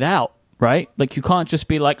just put it out, right? Like, you can't just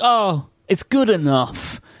be like, oh, it's good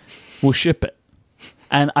enough, we'll ship it.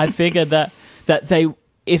 And I figured that they,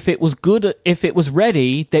 if it was good, if it was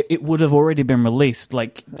ready, that it would have already been released.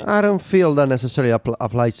 Like, I don't feel that necessarily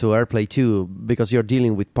applies to AirPlay 2 because you're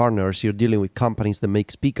dealing with partners, you're dealing with companies that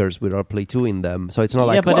make speakers with AirPlay 2 in them. So it's not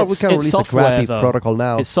like, well, we can release a crappy protocol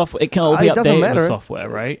now. It's software. It can all be updated with software,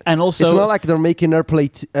 right? And also, it's not like they're making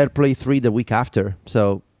AirPlay 3 the week after.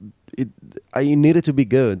 So it needed to be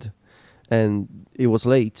good, and it was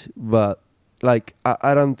late. But like,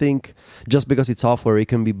 I don't think just because it's software, it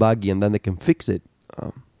can be buggy and then they can fix it.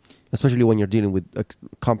 Especially when you're dealing with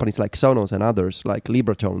companies like Sonos and others, like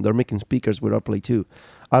Libratone. They're making speakers with AirPlay 2.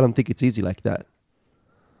 I don't think it's easy like that.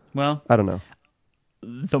 Well, I don't know.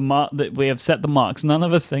 That we have set the marks. None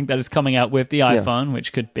of us think that it's coming out with the iPhone,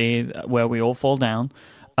 which could be where we all fall down.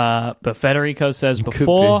 But Federico says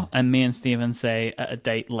before, and me and Steven say at a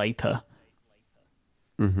date later.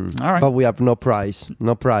 Mm-hmm. All right. But we have no prize.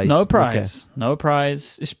 No prize. No prize. Okay. No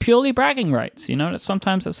prize. It's purely bragging rights. You know,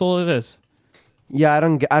 sometimes that's all it is. Yeah, I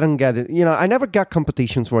don't get it. You know, I never got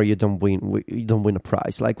competitions where you don't win a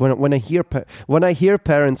prize. Like when I hear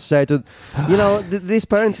parents say to, you know, these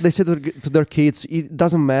parents, they say to their kids, it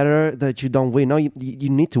doesn't matter that you don't win. No, you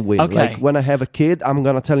need to win. Okay. Like when I have a kid, I'm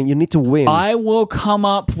gonna tell him you need to win. I will come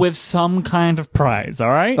up with some kind of prize.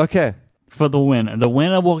 All right. Okay. For the winner, the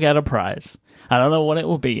winner will get a prize. I don't know what it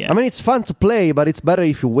will be yet. I mean, it's fun to play, but it's better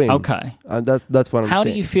if you win. Okay. That's what I'm saying. How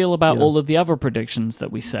do you feel about all of the other predictions that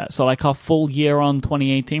we set? So, like our full year on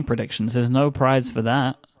 2018 predictions, there's no prize for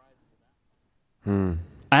that. And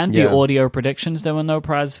the audio predictions, there were no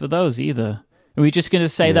prize for those either. Are we just going to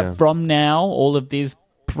say that from now, all of these,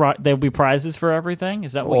 there'll be prizes for everything?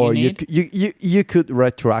 Is that what you need? You could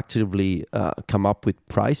retroactively come up with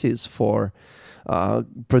prizes for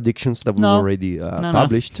predictions that we already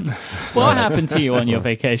published. What happened to you on your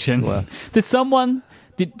vacation? Well, did someone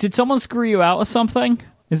screw you out or something?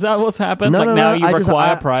 Is that what's happened? No, now you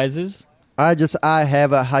require prizes? I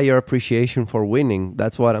have a higher appreciation for winning.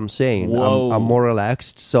 That's what I'm saying. I'm more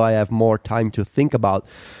relaxed, so I have more time to think about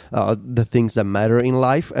the things that matter in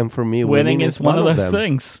life. And for me, winning is one of those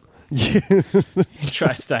things.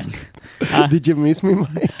 Interesting. Did you miss me,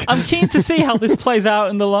 Mike? I'm keen to see how this plays out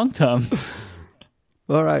in the long term.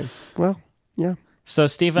 All right. Well, yeah. So,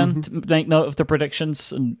 Stephen, make note of the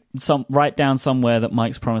predictions and write down somewhere that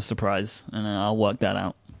Mike's promised a prize, and I'll work that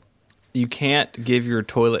out. You can't give your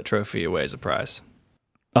toilet trophy away as a prize.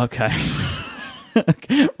 Okay.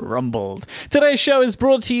 Rumbled. Today's show is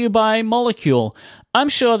brought to you by Molecule. I'm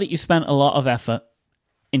sure that you spent a lot of effort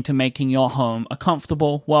into making your home a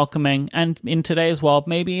comfortable, welcoming, and in today's world,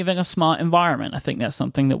 maybe even a smart environment. I think that's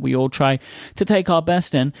something that we all try to take our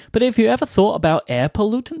best in. But have you ever thought about air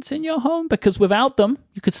pollutants in your home? Because without them,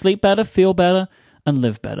 you could sleep better, feel better, and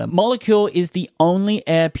live better. Molecule is the only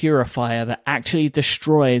air purifier that actually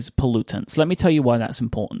destroys pollutants. Let me tell you why that's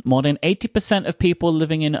important. More than 80% of people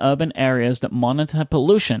living in urban areas that monitor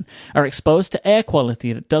pollution are exposed to air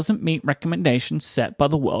quality that doesn't meet recommendations set by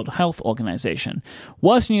the World Health Organization.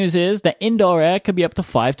 Worst news is that indoor air could be up to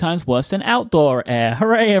 5 times worse than outdoor air.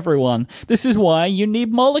 Hooray, everyone! This is why you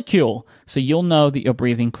need Molecule, so you'll know that you're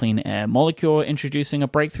breathing clean air. Molecule are introducing a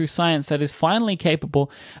breakthrough science that is finally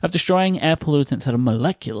capable of destroying air pollutants at a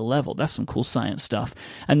molecular level. That's some cool science stuff.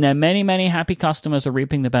 And their many, many happy customers are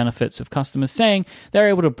reaping the benefits of customers saying they're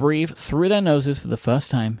able to breathe through their noses for the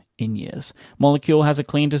first time in years. Molecule has a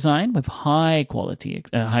clean design with high quality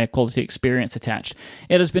experience attached.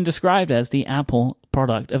 It has been described as the Apple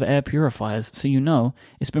product of air purifiers, so you know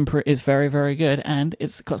it's very, very good, and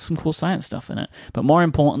it's got some cool science stuff in it. But more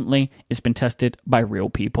importantly, it's been tested by real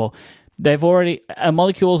people.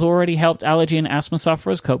 Molecule's already helped allergy and asthma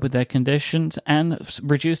sufferers cope with their conditions and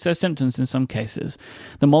reduce their symptoms in some cases.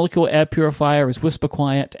 The Molecule air purifier is whisper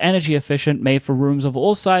quiet, energy efficient, made for rooms of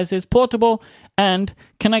all sizes, portable, and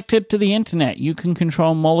connected to the internet. You can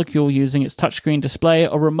control Molecule using its touchscreen display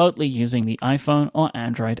or remotely using the iPhone or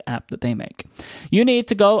Android app that they make. You need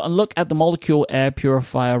to go and look at the Molecule air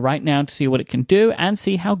purifier right now to see what it can do and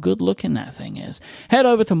see how good looking that thing is. Head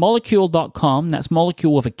over to molecule.com. That's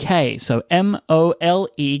Molecule with a K, so MOLEKULE.com.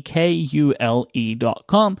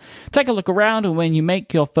 Take a look around, and when you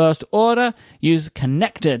make your first order, use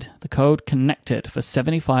CONNECTED, the code CONNECTED, for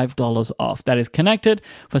 $75 off. That is CONNECTED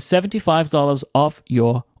for $75 off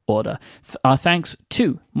your order. Our thanks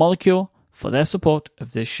to Molecule for their support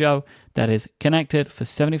of this show. That is CONNECTED for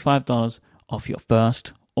 $75 off your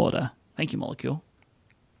first order. Thank you, Molecule.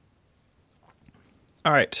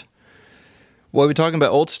 All right. Well, we're talking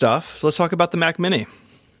about old stuff. Let's talk about the Mac Mini.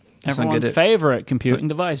 Everyone's favorite computing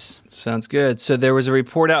device. Sounds good. So there was a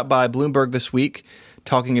report out by Bloomberg this week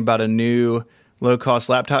talking about a new low-cost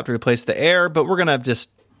laptop to replace the Air, but we're going to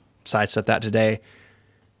just sidestep that today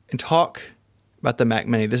and talk about the Mac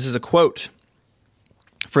Mini. This is a quote.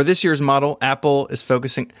 For this year's model, Apple is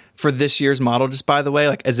focusing for this year's model, just by the way,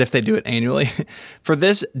 like as if they do it annually. For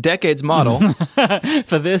this decade's model,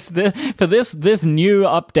 for this new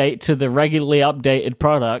update to the regularly updated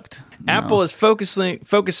product, Apple is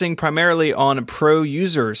focusing primarily on pro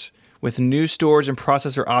users with new storage and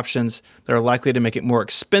processor options that are likely to make it more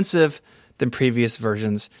expensive than previous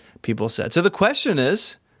versions, people said. So the question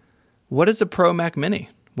is, what is a Pro Mac Mini?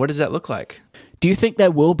 What does that look like? Do you think there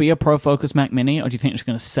will be a Pro Focus Mac Mini, or do you think it's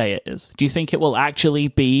going to say it is? Do you think it will actually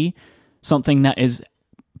be something that is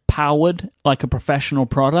powered like a professional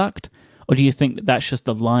product, or do you think that that's just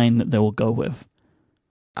the line that they will go with?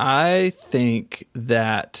 I think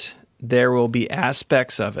that there will be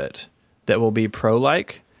aspects of it that will be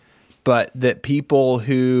Pro-like, but that people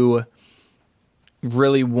who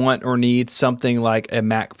really want or need something like a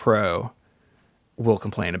Mac Pro will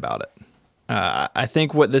complain about it. I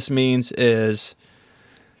think what this means is,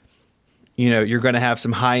 you're going to have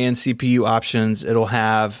some high-end CPU options. It'll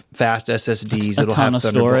have fast SSDs. A It'll ton have of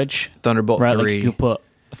storage. Thunderbolt right, 3. Like you could put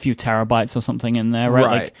a few terabytes or something in there, right?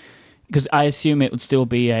 Right. Because I assume it would still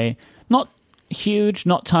be a, not huge,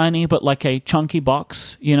 not tiny, but like a chunky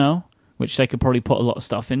box, which they could probably put a lot of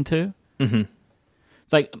stuff into. Mm-hmm.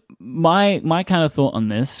 It's like my kind of thought on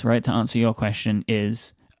this, right, to answer your question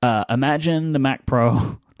is, imagine the Mac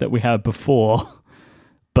Pro that we had before,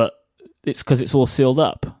 but it's because it's all sealed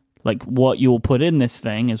up. Like what you'll put in this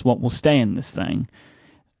thing is what will stay in this thing.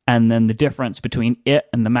 And then the difference between it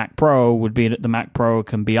and the Mac Pro would be that the Mac Pro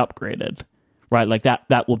can be upgraded, right? Like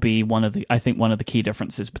that will be one of the key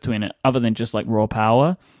differences between it, other than just like raw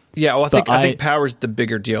power. Yeah, well, I think power's the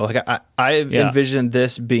bigger deal. Like I envisioned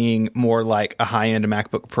this being more like a high-end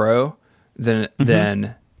MacBook Pro than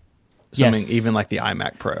something even like the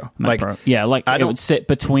iMac Pro. Pro. Yeah, like it would sit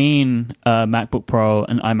between MacBook Pro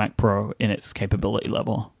and iMac Pro in its capability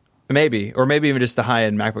level. Maybe even just the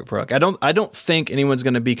high-end MacBook Pro. Like I don't think anyone's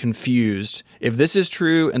going to be confused if this is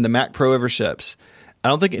true and the Mac Pro ever ships. I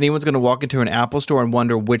don't think anyone's going to walk into an Apple store and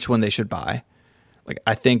wonder which one they should buy. Like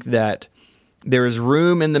I think that there is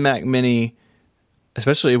room in the Mac Mini,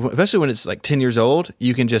 especially when it's like 10 years old.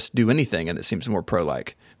 You can just do anything, and it seems more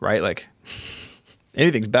Pro-like, right? Like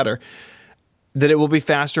anything's better. That it will be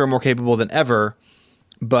faster and more capable than ever,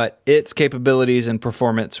 but its capabilities and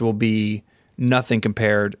performance will be nothing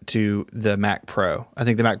compared to the Mac Pro. I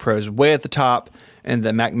think the Mac Pro is way at the top, and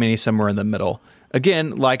the Mac Mini somewhere in the middle.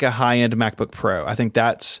 Again, like a high-end MacBook Pro. I think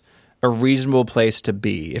that's a reasonable place to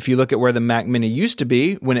be. If you look at where the Mac Mini used to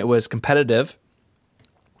be when it was competitive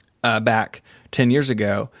back 10 years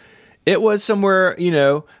ago, it was somewhere,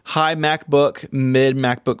 high MacBook, mid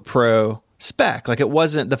MacBook Pro spec. Like it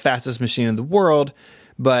wasn't the fastest machine in the world,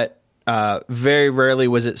 but very rarely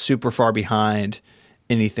was it super far behind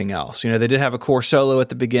anything else. They did have a Core Solo at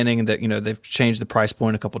the beginning that, they've changed the price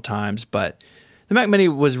point a couple times, but the Mac Mini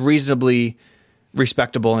was reasonably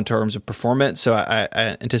respectable in terms of performance, so I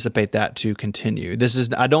anticipate that to continue.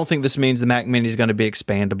 I don't think this means the Mac Mini is going to be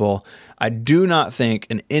expandable. I do not think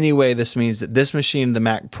in any way this means that this machine and the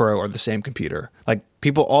Mac Pro are the same computer. Like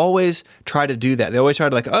people always try to do that. They always try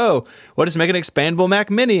to just make an expandable Mac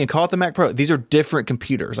Mini and call it the Mac Pro. These are different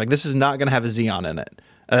computers. Like this is not going to have a Xeon in it.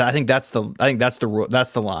 I think that's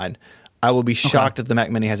the line. I will be shocked if the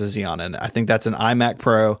Mac Mini has a Xeon in it. I think that's an iMac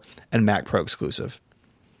Pro and Mac Pro exclusive.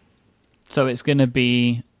 So it's going to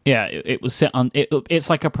be, it was set on, it's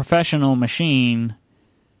like a professional machine,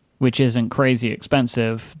 which isn't crazy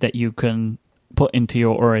expensive, that you can put into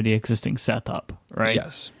your already existing setup, right?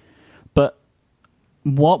 Yes. But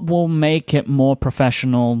what will make it more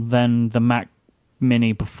professional than the Mac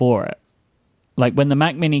Mini before it? Like when the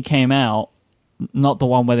Mac Mini came out, not the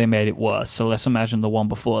one where they made it worse, so let's imagine the one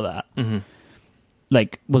before that. Mm-hmm.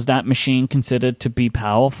 Like, was that machine considered to be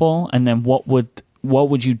powerful? And then what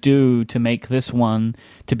would you do to make this one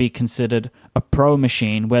to be considered a pro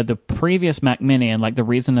machine, where the previous Mac Mini, and like the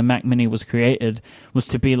reason the Mac Mini was created was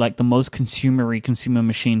to be like the most consumer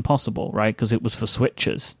machine possible, right? Because it was for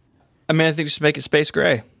switches. I mean, I think just make it space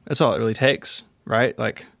gray. That's all it really takes, right?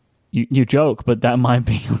 Like you joke, but that might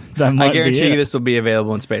be. I guarantee you this will be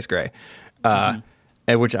available in space gray,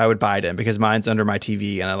 which I would buy it in because mine's under my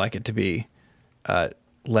TV and I like it to be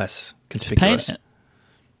less conspicuous. Just paint it.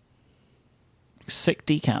 Sick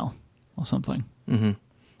decal or something. Mm-hmm.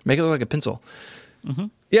 Make it look like a pencil. Mm-hmm.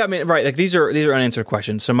 Yeah, I mean, right. Like these are unanswered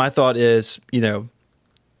questions. So my thought is,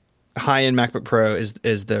 high-end MacBook Pro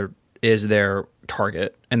is their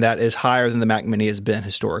target, and that is higher than the Mac Mini has been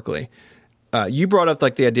historically. You brought up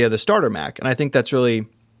like the idea of the starter Mac, and I think that's really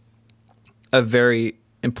a very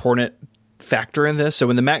important factor in this. So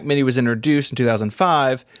when the Mac Mini was introduced in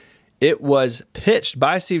 2005, it was pitched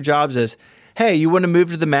by Steve Jobs as, hey, you want to move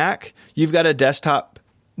to the Mac? You've got a desktop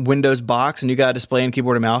Windows box and you got a display and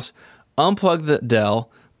keyboard and mouse. Unplug the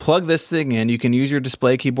Dell, plug this thing in. You can use your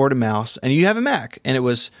display, keyboard, and mouse, and you have a Mac. And it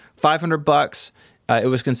was $500. It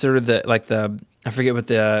was considered I forget what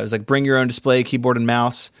it was like, bring your own display, keyboard, and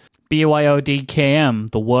mouse.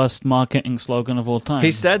 BYODKM, the worst marketing slogan of all time.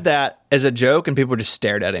 He said that as a joke, and people just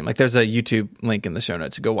stared at him. Like, there's a YouTube link in the show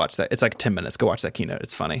notes. Go watch that. It's like 10 minutes. Go watch that keynote.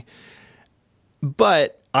 It's funny.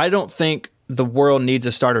 But I don't think the world needs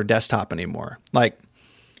a starter desktop anymore. Like,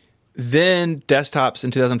 then desktops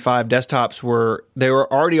in 2005, desktops were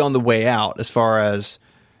already on the way out as far as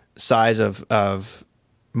size of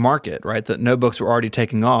market, right? The notebooks were already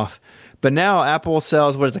taking off. But now Apple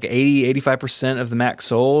sells, 80-85% of the Mac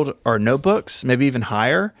sold are notebooks, maybe even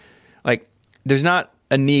higher. Like, there's not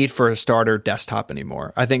a need for a starter desktop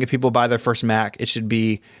anymore. I think if people buy their first Mac, it should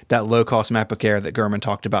be that low-cost MacBook Air that Gurman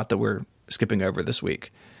talked about that we're skipping over this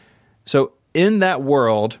week. So in that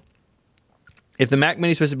world, if the Mac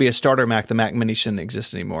Mini is supposed to be a starter Mac, the Mac Mini shouldn't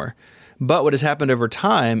exist anymore. But what has happened over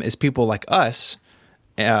time is people like us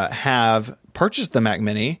have purchased the Mac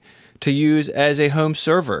Mini to use as a home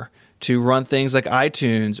server, to run things like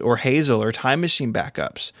iTunes or Hazel or Time Machine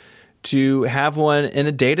backups, to have one in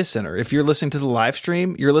a data center. If you're listening to the live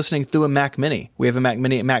stream, you're listening through a Mac Mini. We have a Mac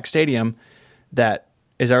Mini at Mac Stadium that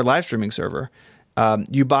is our live streaming server.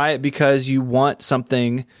 You buy it because you want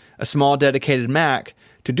something, a small dedicated Mac,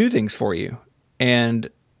 to do things for you. And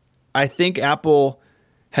I think Apple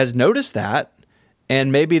has noticed that,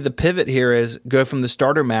 and maybe the pivot here is go from the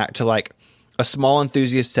starter Mac to like a small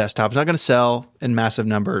enthusiast desktop. It's not going to sell in massive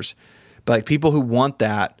numbers, but like people who want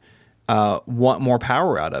that want more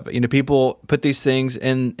power out of it. You know, people put these things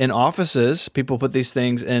in offices. People put these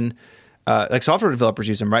things in like software developers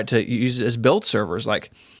use them, right, to use it as build servers.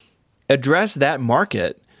 Like, address that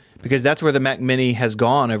market, because that's where the Mac Mini has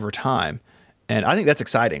gone over time. And I think that's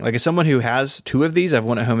exciting. Like, as someone who has two of these, I have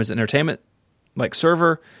one at home as an entertainment like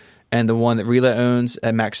server, and the one that Relay owns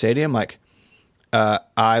at Mac Stadium. Like,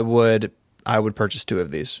 I would purchase two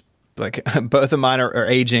of these. Like, both of mine are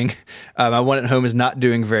aging. My one at home is not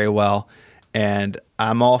doing very well, and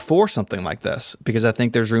I'm all for something like this because I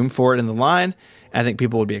think there's room for it in the line, and I think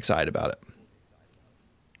people would be excited about it.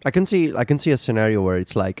 I can see a scenario where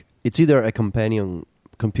it's like it's either a companion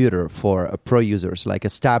computer for pro users, like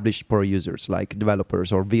established pro users, like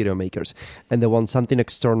developers or video makers, and they want something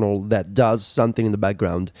external that does something in the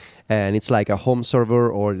background, and it's like a home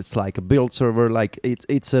server or it's like a build server, like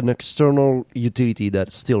it's an external utility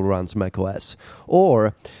that still runs macOS.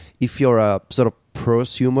 Or if you're a sort of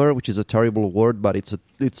prosumer, which is a terrible word, but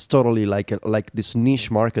it's totally like this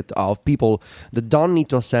niche market of people that don't need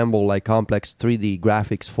to assemble like complex 3D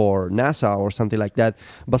graphics for NASA or something like that,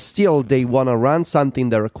 but still they want to run something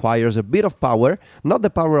that requires a bit of power, not the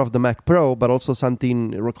power of the Mac Pro, but also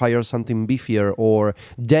requires something beefier or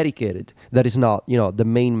dedicated that is not, the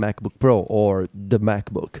main MacBook Pro or the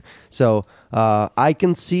MacBook. So I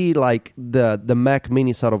can see like the Mac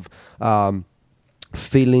Mini sort of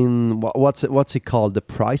feeling what's it called, the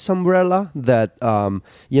price umbrella that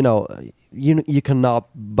you cannot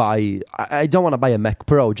buy. I don't want to buy a Mac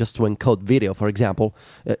Pro just to encode video, for example.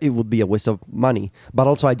 It would be a waste of money. But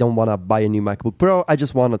also I don't want to buy a new MacBook Pro. I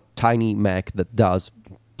just want a tiny Mac that does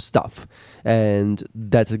stuff, and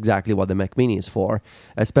that's exactly what the Mac Mini is for.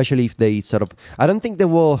 Especially if they sort of, I don't think they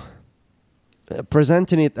will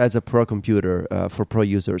presenting it as a pro computer for pro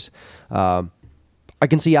users. I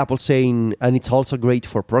can see Apple saying, and it's also great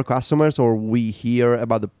for pro customers, or we hear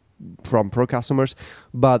about from pro customers,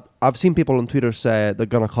 but I've seen people on Twitter say they're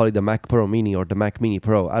going to call it the Mac Pro Mini or the Mac Mini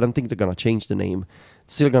Pro. I don't think they're going to change the name.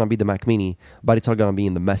 It's still going to be the Mac Mini, but it's all going to be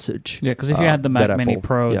in the message. Yeah, because if you had the Mac Mini Apple,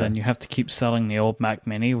 Pro, then you have to keep selling the old Mac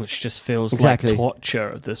Mini, which just feels like torture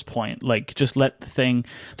at this point. Like, just let the thing,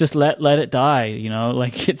 just let it die,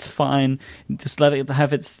 like it's fine. Just let it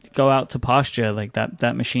have its go out to pasture. Like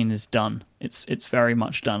that machine is done. It's very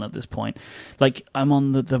much done at this point. Like, I'm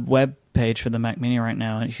on the web page for the Mac Mini right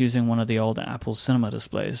now, and it's using one of the old Apple Cinema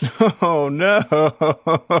displays. Oh no!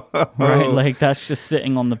 Right, like that's just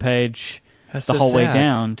sitting on the page. That's the whole way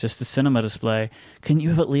down, just a cinema display. Can you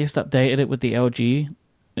have at least updated it with the LG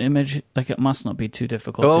image? Like, it must not be too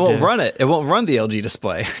difficult to do. It won't run it. It won't run the LG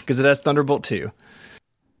display because it has Thunderbolt 2.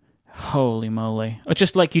 Holy moly. Or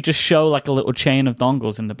just like you just show like a little chain of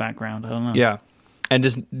dongles in the background. I don't know. Yeah. And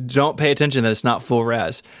just don't pay attention that it's not full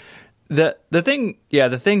res. the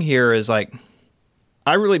thing here is like,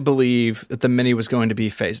 I really believe that the Mini was going to be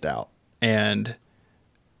phased out, and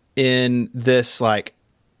in this like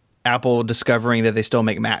Apple discovering that they still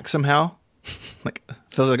make Macs somehow, like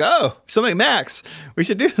feels like, oh, still make Macs, we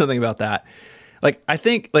should do something about that. Like I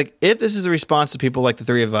think like if this is a response to people like the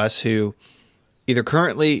three of us who either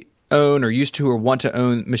currently own or used to or want to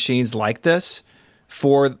own machines like this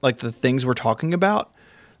for like the things we're talking about,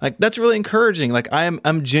 like that's really encouraging. Like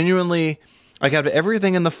I'm genuinely like out of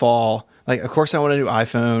everything in the fall, like of course I want a new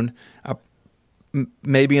iPhone,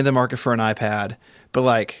 maybe in the market for an iPad, but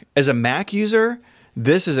like as a Mac user,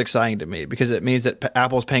 this is exciting to me because it means that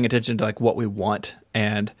Apple's paying attention to like what we want,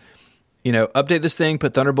 and you know, update this thing,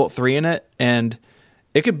 put Thunderbolt 3 in it, and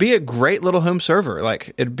it could be a great little home server.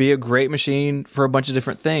 Like it'd be a great machine for a bunch of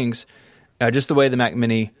different things. Just the way the Mac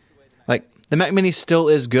Mini, like the Mac Mini still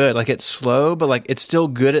is good. Like it's slow, but like it's still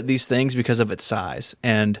good at these things because of its size.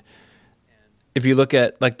 And if you look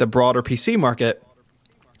at like the broader PC market,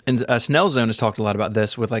 and Snell Zone has talked a lot about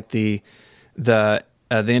this with like the Intel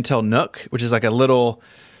NUC, which is like a little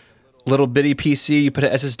bitty PC. You put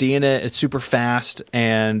an SSD in it. It's super fast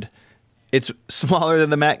and it's smaller than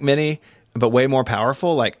the Mac Mini, but way more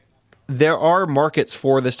powerful. Like there are markets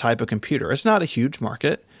for this type of computer. It's not a huge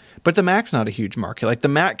market, but the Mac's not a huge market. Like the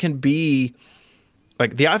Mac can be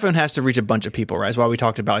like the iPhone has to reach a bunch of people, right? That's why we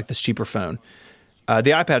talked about like this cheaper phone.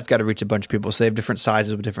 The iPad's got to reach a bunch of people, so they have different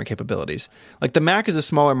sizes with different capabilities. Like the Mac is a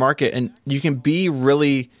smaller market, and you can be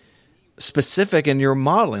really specific in your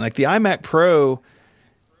modeling. Like the iMac Pro,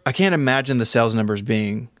 I can't imagine the sales numbers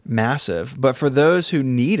being massive, but for those who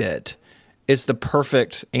need it, it's the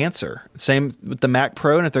perfect answer. Same with the Mac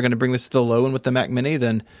Pro, and if they're going to bring this to the low end with the Mac Mini,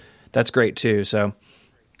 then that's great too. So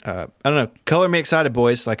I don't know, color me excited,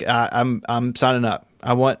 boys. Like I'm signing up.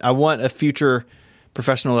 I want a future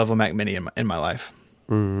professional level Mac Mini in my life.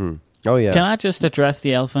 Mm-hmm. Oh yeah. Can I just address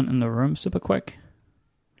the elephant in the room super quick?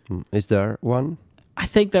 Is there one? I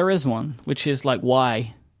think there is one, which is like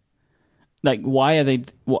why? Like why are they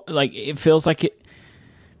like? It feels like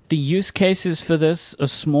the use cases for this are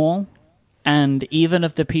small, and even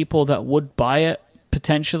if the people that would buy it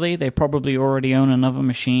potentially, they probably already own another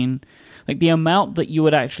machine. Like the amount that you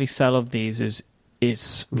would actually sell of these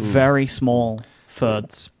is very small for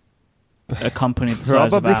a company the size of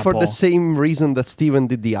Probably for Apple. the same reason that Steven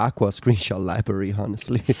did the Aqua screenshot library,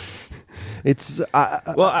 honestly. It's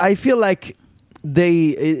I feel like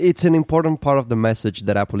it's an important part of the message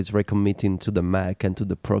that Apple is recommitting to the Mac and to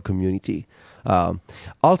the Pro community.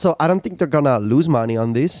 Also, I don't think they're gonna lose money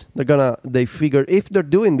on this. They figure if they're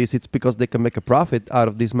doing this, it's because they can make a profit out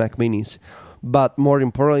of these Mac Minis. But more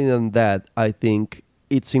importantly than that, I think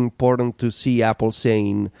it's important to see Apple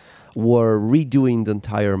saying we're redoing the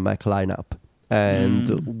entire Mac lineup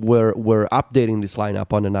and we're updating this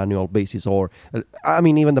lineup on an annual basis. Or, I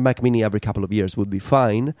mean, even the Mac Mini every couple of years would be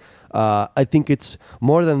fine. I think it's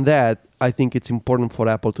more than that. I think it's important for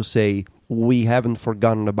Apple to say we haven't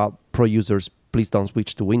forgotten about Pro users. Please don't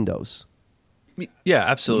switch to Windows. Yeah,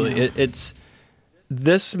 absolutely. Yeah. It's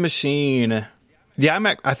this machine. The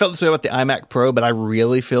iMac. I felt this way about the iMac Pro, but I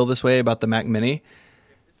really feel this way about the Mac Mini.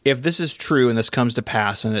 If this is true and this comes to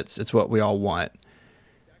pass and it's what we all want,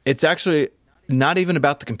 it's actually not even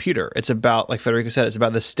about the computer. It's about, like Federico said, it's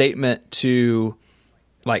about the statement to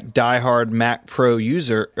like diehard Mac Pro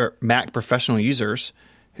user or Mac professional users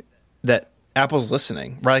that Apple's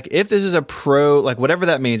listening, right? Like if this is a Pro, like whatever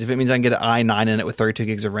that means, if it means I can get an i9 in it with 32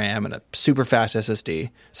 gigs of RAM and a super fast SSD,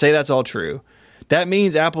 say that's all true. That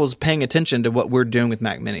means Apple's paying attention to what we're doing with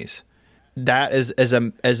Mac Minis. That is,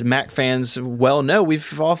 as Mac fans well know,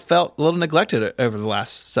 we've all felt a little neglected over the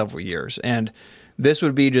last several years. And this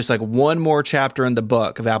would be just like one more chapter in the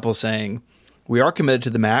book of Apple saying, we are committed to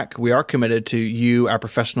the Mac. We are committed to you, our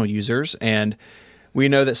professional users. And we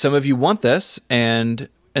know that some of you want this. And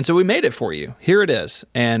so we made it for you. Here it is.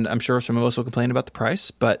 And I'm sure some of us will complain about the price.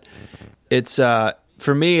 But it's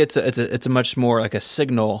for me, it's a much more like a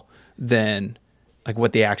signal than like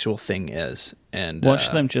what the actual thing is. And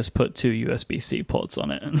watch them just put 2 USB-C ports on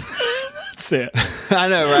it, and that's it. I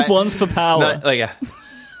know, right? One's for power.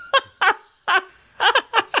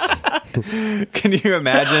 Can you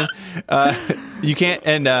imagine? You can't,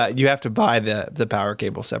 and you have to buy the power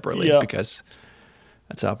cable separately because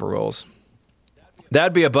that's how it rolls.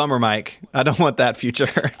 That'd be a bummer, Mike. I don't want that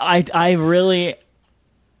future. I really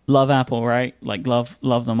love Apple, right? Like love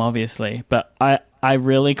them, obviously, but I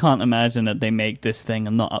really can't imagine that they make this thing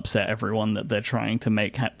and not upset everyone that they're trying to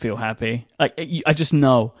make feel happy. Like I just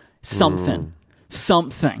know something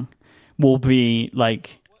will be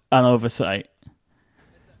like an oversight.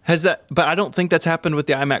 Has that? But I don't think that's happened with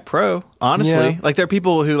the iMac Pro. Honestly, Yeah. like there are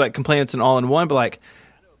people who like complain it's an all-in-one, but like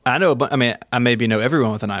I know. I mean, I maybe know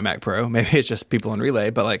everyone with an iMac Pro. Maybe it's just people in Relay,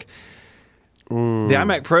 but like the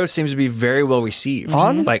iMac Pro seems to be very well received.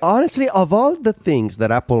 Honestly, of all the things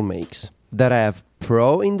that Apple makes that have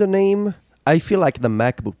Pro in the name, I feel like the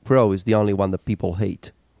MacBook Pro is the only one that people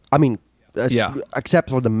hate. I mean, except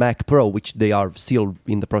for the Mac Pro, which they are still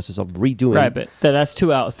in the process of redoing. Right, but that's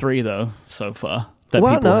 2 out of 3 though so far. That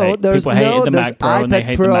Well, people no, hate. there's People hated no- the there's Mac Pro and they iPad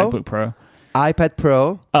hate Pro. the MacBook Pro. iPad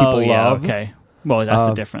Pro, people Oh yeah, love. okay. Well,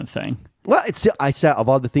 that's a different thing. Well, it's still, I said of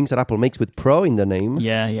all the things that Apple makes with Pro in the name.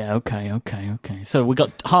 Yeah. Okay. So we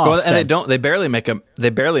got half. Well, and then. they don't. They barely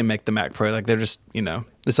make the Mac Pro. Like they're just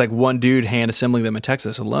it's like one dude hand assembling them in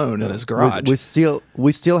Texas alone in his garage.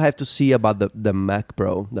 We still have to see about the Mac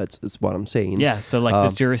Pro. That's what I'm saying. Yeah. So like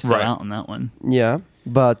the jury's still right. out on that one. Yeah,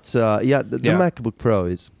 but the MacBook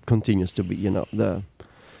Pro continues to be the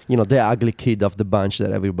ugly kid of the bunch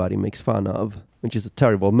that everybody makes fun of, which is a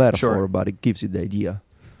terrible metaphor, Sure. but it gives you the idea.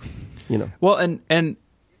 Well, and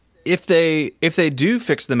if they do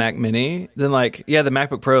fix the Mac Mini, then like the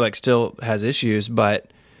MacBook Pro like still has issues,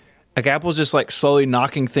 but like Apple's just like slowly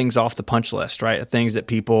knocking things off the punch list, right? Things that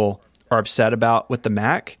people are upset about with the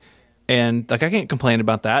Mac, and like I can't complain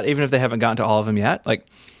about that, even if they haven't gotten to all of them yet. Like,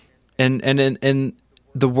 and in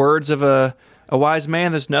the words of a wise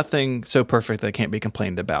man, there's nothing so perfect that can't be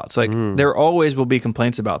complained about. It's like there always will be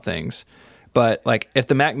complaints about things. But like if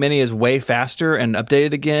the Mac Mini is way faster and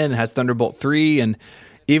updated again and has Thunderbolt 3, and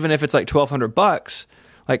even if it's like $1,200,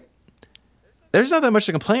 like there's not that much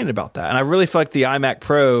to complain about that. And I really feel like the iMac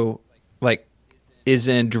Pro like is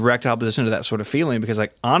in direct opposition to that sort of feeling, because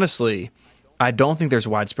like honestly, I don't think there's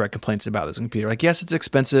widespread complaints about this computer. Like yes, it's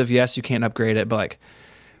expensive. Yes, you can't upgrade it, but like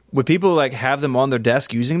when people like have them on their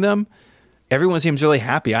desk using them, everyone seems really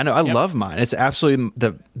happy. I know. I love mine. It's absolutely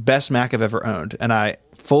the best Mac I've ever owned. And I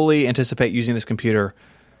fully anticipate using this computer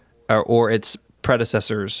or its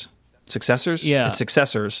successors? Yeah. Its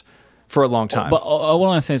successors for a long time. But all I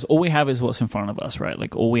want to say is all we have is what's in front of us, right?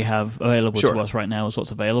 Like all we have available to us right now is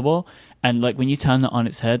what's available. And like when you turn that on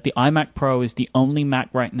its head, the iMac Pro is the only Mac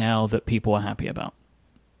right now that people are happy about.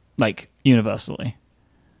 Like universally.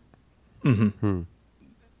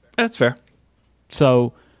 That's fair.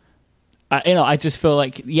 So I just feel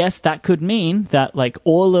like, yes, that could mean that like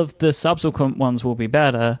all of the subsequent ones will be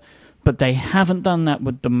better, but they haven't done that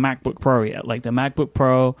with the MacBook Pro yet. Like the MacBook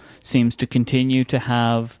Pro seems to continue to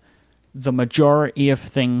have the majority of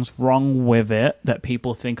things wrong with it that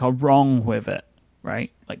people think are wrong with it,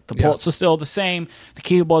 right? Like the ports are still the same. The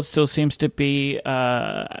keyboard still seems to be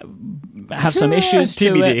have some issues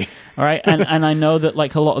to TBD. it, all right? And I know that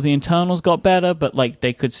like a lot of the internals got better, but like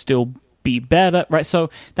they could still be better, right?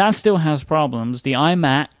 So that still has problems. The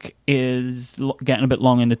iMac is getting a bit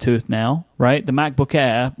long in the tooth now, right? The MacBook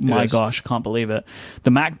Air, my gosh, can't believe it.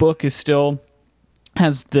 The MacBook is still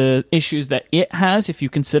has the issues that it has, if you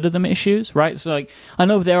consider them issues, right? So like I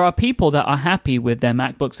know there are people that are happy with their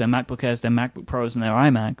MacBooks, their MacBook Airs, their MacBook Pros, and their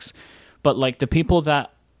iMacs, but like the people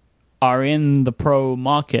that are in the Pro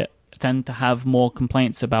market tend to have more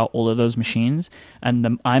complaints about all of those machines, and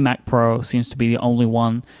the iMac Pro seems to be the only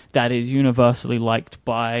one that is universally liked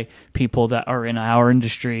by people that are in our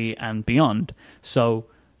industry and beyond. So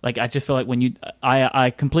like I just feel like when I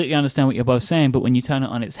completely understand what you're both saying, but when you turn it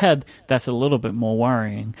on its head, that's a little bit more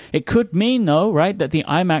worrying. It could mean though, right, that the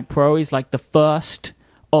iMac Pro is like the first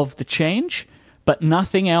of the change, but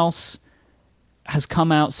nothing else has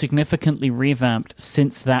come out significantly revamped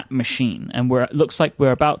since that machine, and it looks like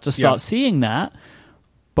we're about to start seeing that.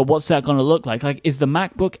 But what's that going to look like? Like, is the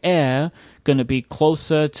MacBook Air going to be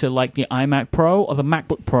closer to like the iMac Pro or the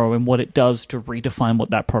MacBook Pro in what it does to redefine what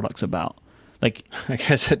that product's about? Like, I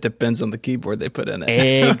guess it depends on the keyboard they put in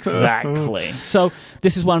it. Exactly. So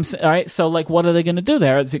this is what I'm saying. All right. So like, what are they going to do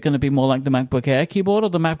there? Is it going to be more like the MacBook Air keyboard or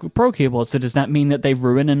the MacBook Pro keyboard? So does that mean that they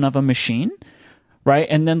ruin another machine? Right,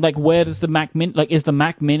 and then like, where does the Mac Mini? Like, is the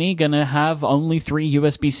Mac Mini gonna have only 3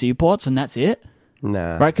 USB-C ports and that's it?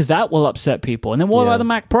 Nah. Right, because that will upset people. And then what about the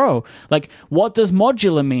Mac Pro? Like, what does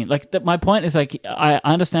modular mean? Like, my point is like, I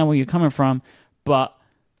understand where you're coming from, but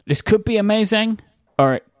this could be amazing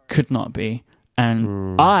or it could not be.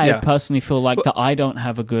 And I personally feel like that I don't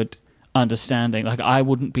have a good understanding. Like, I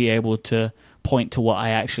wouldn't be able to point to what I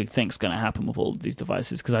actually think is going to happen with all of these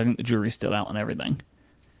devices because I think the jury's still out on everything.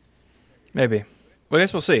 Maybe. Well, I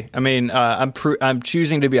guess we'll see. I mean, I'm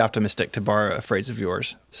choosing to be optimistic, to borrow a phrase of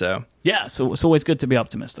yours. So Yeah, so it's always good to be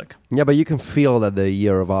optimistic. Yeah, but you can feel that the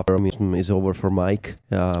year of optimism is over for Mike.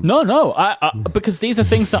 No, I because these are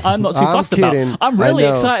things that I'm not too I'm fussed kidding. about. I'm really I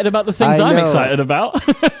know. excited about the things I I'm know. excited about.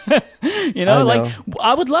 You know, I like know.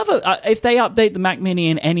 I would love it if they update the Mac Mini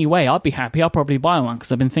in any way. I'd be happy. I'll probably buy one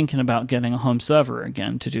because I've been thinking about getting a home server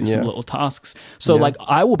again to do some Yeah. little tasks. So Yeah. like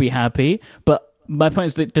I will be happy. But my point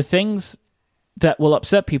is that the things that will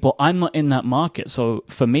upset people, I'm not in that market. So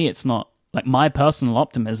for me, it's not like my personal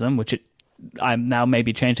optimism, which I'm now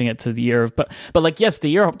maybe changing it to the year of, but like, yes, the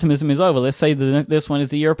year of optimism is over. Let's say this one is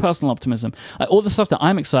the year of personal optimism. Like all the stuff that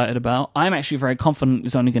I'm excited about, I'm actually very confident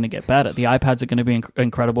is only going to get better. The iPads are going to be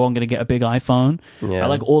incredible. I'm going to get a big iPhone. Yeah.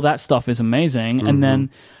 Like all that stuff is amazing. And then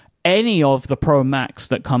any of the Pro Macs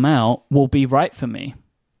that come out will be right for me.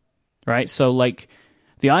 Right. So like,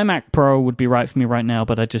 the iMac Pro would be right for me right now,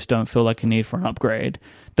 but I just don't feel like a need for an upgrade.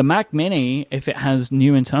 The Mac Mini, if it has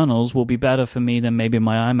new internals, will be better for me than maybe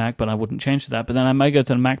my iMac, but I wouldn't change that. But then I may go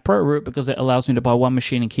to the Mac Pro route because it allows me to buy one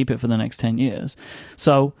machine and keep it for the next 10 years.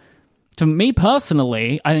 So to me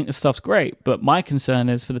personally, I think this stuff's great, but my concern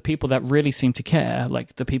is for the people that really seem to care,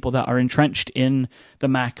 like the people that are entrenched in the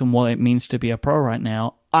Mac and what it means to be a Pro right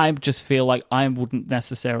now. I just feel like I wouldn't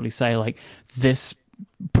necessarily say like this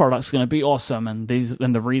product's going to be awesome and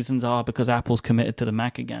the reasons are because Apple's committed to the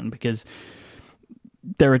Mac again, because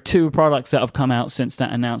there are two products that have come out since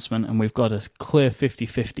that announcement and we've got a clear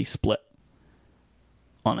 50-50 split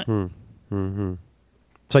on it.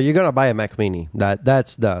 So you're gonna buy a Mac Mini.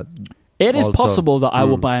 That's the. It is Also- possible that I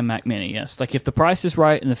will buy a Mac Mini, yes. Like if the price is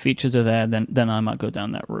right and the features are there, then I might go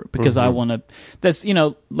down that route because I want to. There's, you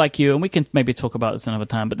know, like you, and we can maybe talk about this another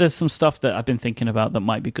time, but there's some stuff that I've been thinking about that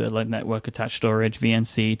might be good, like network attached storage,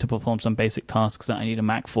 VNC to perform some basic tasks that I need a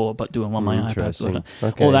Mac for, but doing on my iPad, Interesting. all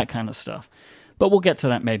Okay. that kind of stuff. But we'll get to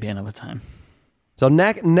that maybe another time. So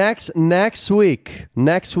next week,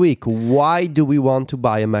 why do we want to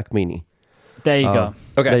buy a Mac Mini? There you go.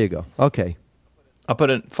 Okay. There you go. Okay. I'll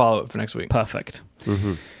put a follow-up for next week. Perfect.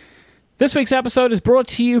 This week's episode is brought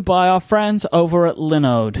to you by our friends over at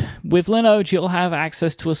Linode. With Linode, you'll have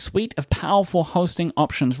access to a suite of powerful hosting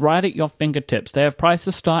options right at your fingertips. They have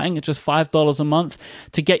prices starting at just $5 a month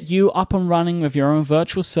to get you up and running with your own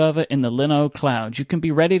virtual server in the Linode cloud. You can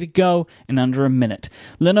be ready to go in under a minute.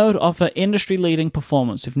 Linode offer industry-leading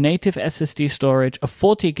performance with native SSD storage, a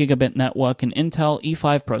 40-gigabit network, and Intel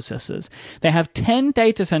E5 processors. They have 10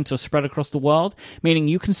 data centers spread across the world, meaning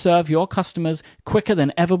you can serve your customers quicker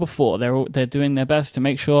than ever before. They're doing their best to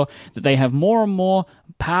make sure that they have more and more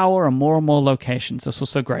power and more locations. That's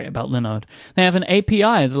what's so great about Linode. They have an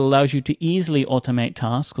API that allows you to easily automate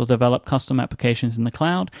tasks or develop custom applications in the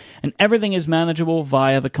cloud, and everything is manageable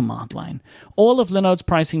via the command line. All of Linode's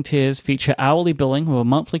pricing tiers feature hourly billing with a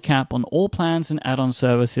monthly cap on all plans and add-on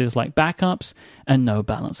services like backups and no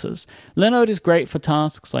balancers. Linode is great for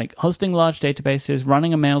tasks like hosting large databases,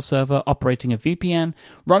 running a mail server, operating a VPN,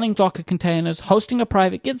 running Docker containers, hosting a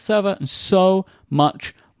private Git server, and so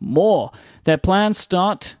much more. Their plans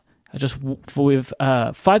start just with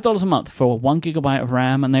 $5 a month for 1 gigabyte of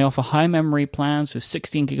RAM, and they offer high memory plans with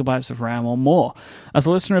 16 gigabytes of RAM or more. As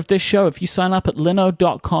a listener of this show, if you sign up at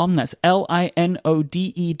linode.com, that's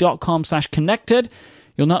linode.com/connected,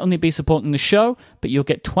 you'll not only be supporting the show, but you'll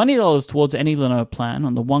get $20 towards any Linode plan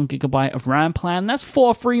on the 1 gigabyte of RAM plan. That's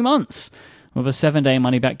 4 free months. With a 7-day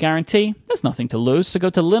money-back guarantee, there's nothing to lose. So go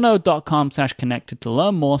to linode.com/connected to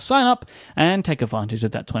learn more, sign up, and take advantage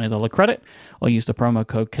of that $20 credit, or use the promo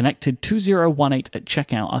code CONNECTED2018 at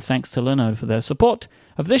checkout. Our thanks to Linode for their support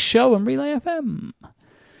of this show and Relay FM.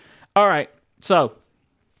 All right, so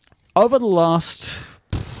over the last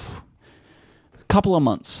couple of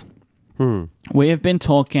months, we have been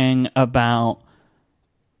talking about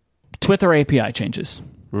Twitter API changes.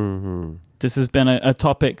 This has been a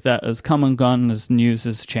topic that has come and gone as news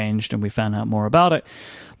has changed and we found out more about it.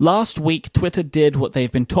 Last week, Twitter did what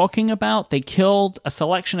they've been talking about. They killed a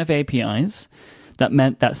selection of APIs that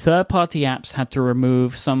meant that third-party apps had to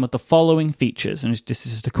remove some of the following features. And this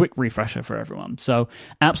is just a quick refresher for everyone. So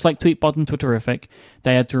apps like Tweetbot and Twitterrific,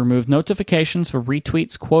 they had to remove notifications for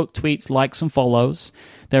retweets, quote tweets, likes, and follows.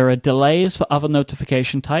 There are delays for other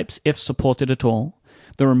notification types, if supported at all.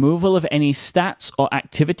 The removal of any stats or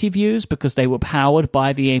activity views because they were powered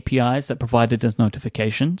by the APIs that provided us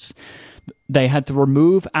notifications. They had to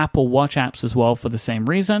remove Apple Watch apps as well for the same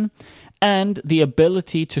reason. And the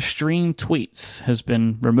ability to stream tweets has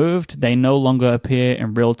been removed. They no longer appear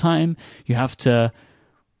in real time. You have to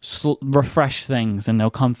refresh things and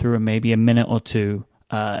they'll come through in maybe a minute or two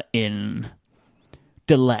in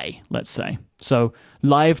delay, let's say. So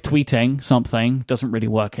live tweeting something doesn't really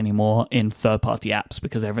work anymore in third-party apps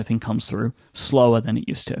because everything comes through slower than it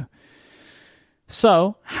used to.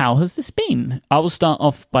 So how has this been? I will start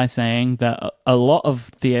off by saying that a lot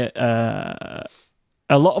of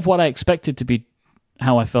what I expected to be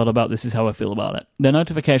how I felt about this is how I feel about it. The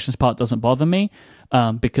notifications part doesn't bother me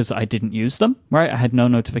because I didn't use them, right? I had no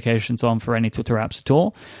notifications on for any Twitter apps at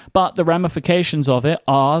all. But the ramifications of it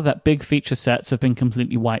are that big feature sets have been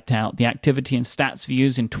completely wiped out. The activity and stats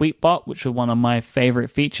views in Tweetbot, which are one of my favorite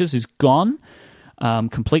features, is gone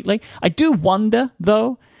completely. I do wonder,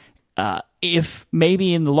 though, if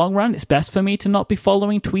maybe in the long run it's best for me to not be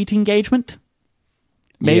following tweet engagement.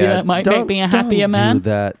 Maybe that might make me a happier man.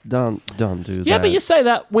 Don't do that. Yeah, but you say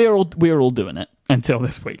that we're all doing it until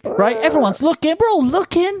this week, right? Everyone's looking. We're all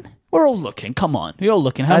looking. We're all looking. Come on, you're all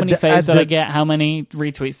looking. How many faves did I get? How many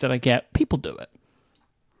retweets did I get? People do it.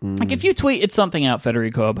 Like if you tweeted something out,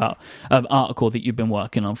 Federico, about an article that you've been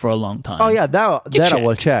working on for a long time. Oh yeah, that I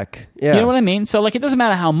will check. Yeah, you know what I mean. So like, it doesn't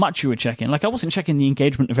matter how much you were checking. Like I wasn't checking the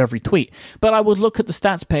engagement of every tweet, but I would look at the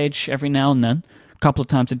stats page every now and then, a couple of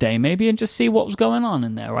times a day maybe, and just see what was going on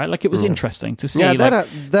in there. Right, like it was interesting to see. Yeah,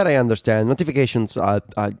 that I understand. Notifications,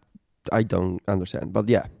 I don't understand, but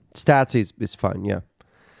yeah, stats is fine. Yeah.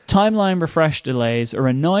 Timeline refresh delays are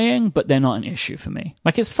annoying, but they're not an issue for me.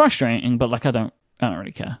 Like it's frustrating, but like I don't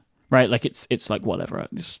really care, right? Like it's like whatever,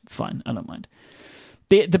 it's fine. I don't mind.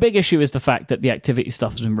 The big issue is the fact that the activity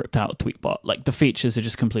stuff has been ripped out of Tweetbot. Like the features are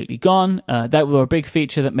just completely gone. That were a big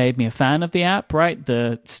feature that made me a fan of the app, right?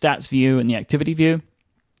 The stats view and the activity view,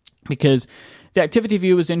 because the activity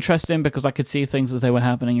view was interesting because I could see things as they were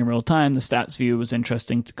happening in real time. The stats view was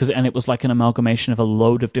interesting and it was like an amalgamation of a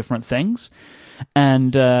load of different things.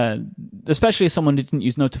 And especially as someone who didn't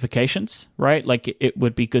use notifications, right? Like it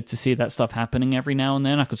would be good to see that stuff happening every now and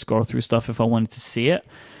then. I could scroll through stuff if I wanted to see it.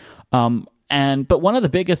 But one of the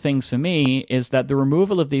bigger things for me is that the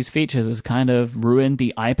removal of these features has kind of ruined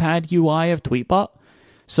the iPad UI of Tweetbot.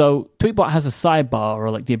 So Tweetbot has a sidebar, or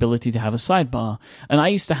like the ability to have a sidebar. And I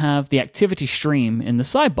used to have the activity stream in the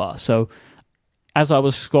sidebar. So as I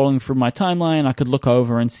was scrolling through my timeline, I could look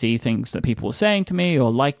over and see things that people were saying to me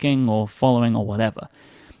or liking or following or whatever.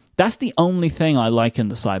 That's the only thing I like in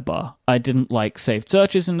the sidebar. I didn't like saved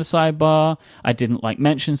searches in the sidebar. I didn't like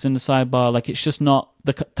mentions in the sidebar. Like, it's just not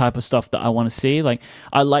the type of stuff that I want to see. Like,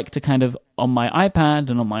 I like to kind of, on my iPad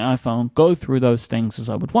and on my iPhone, go through those things as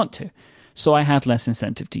I would want to. So I had less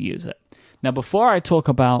incentive to use it. Now, before I talk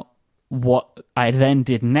about what I then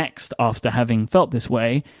did next after having felt this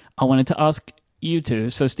way, I wanted to ask you two.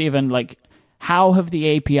 So, Stephen, like, how have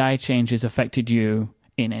the API changes affected you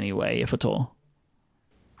in any way, if at all?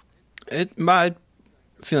 My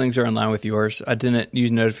feelings are in line with yours. I didn't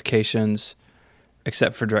use notifications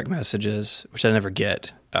except for direct messages, which I never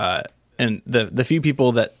get. And the few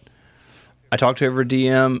people that I talk to over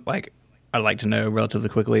DM, like, I'd like to know relatively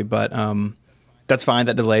quickly, but that's fine.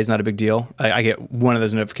 That delay is not a big deal. I get one of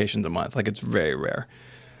those notifications a month. Like, it's very rare.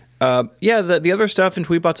 The other stuff in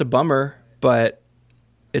Tweetbot's a bummer, but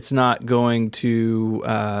it's not going to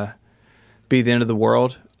be the end of the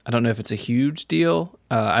world. I don't know if it's a huge deal.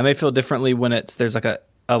 I may feel differently when there's like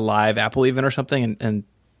a live Apple event or something and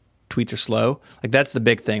tweets are slow. Like, that's the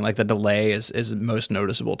big thing. Like, the delay is most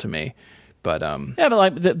noticeable to me. But but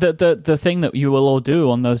like the thing that you will all do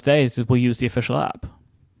on those days is we'll use the official app.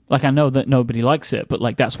 Like, I know that nobody likes it, but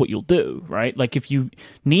like, that's what you'll do, right? Like, if you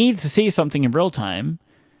need to see something in real time,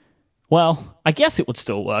 well, I guess it would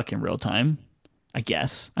still work in real time. I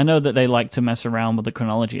guess. I know that they like to mess around with the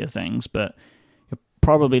chronology of things, but you're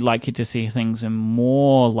probably likely to see things in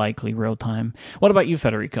more likely real time. What about you,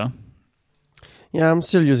 Federico? Yeah, I'm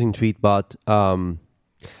still using Tweetbot.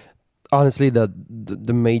 Honestly,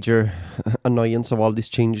 the major annoyance of all these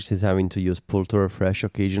changes is having to use pull to refresh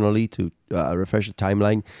occasionally to refresh the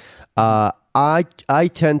timeline. I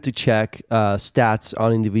tend to check stats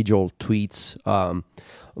on individual tweets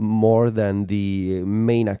more than the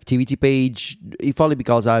main activity page, if only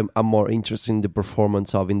because I'm more interested in the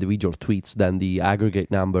performance of individual tweets than the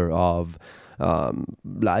aggregate number of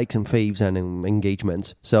likes and faves and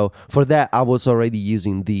engagements. So for that, I was already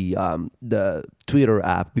using the Twitter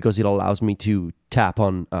app because it allows me to tap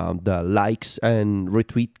on the likes and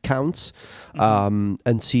retweet counts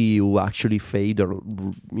and see who actually faved or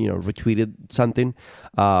retweeted something.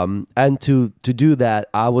 And to do that,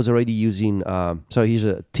 I was already using. So here's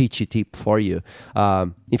a teachy tip for you.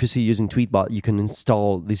 If you see using Tweetbot, you can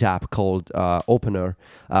install this app called Opener.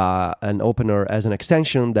 An Opener as an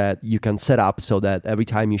extension that you can set up so that every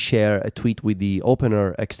time you share a tweet with the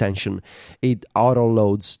Opener extension, it auto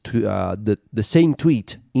loads to the same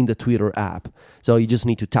tweet in the Twitter app. So you just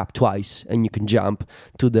need to tap twice and you can jump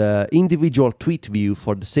to the individual tweet view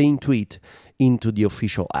for the same tweet into the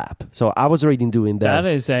official app. So I was already doing that.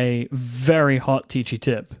 That is a very hot teachy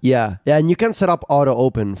tip. Yeah, and you can set up auto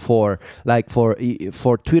open for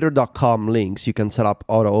Twitter.com links. You can set up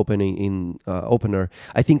auto opening in Opener.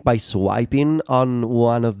 I think by swiping on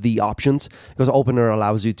one of the options, because Opener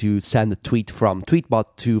allows you to send a tweet from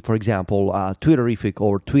Tweetbot to, for example, Twitterrific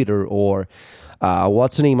or Twitter or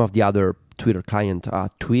what's the name of the other Twitter client?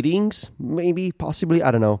 Tweetings, maybe, possibly. I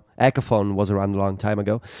don't know. Echophone was around a long time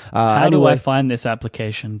ago. How do I find this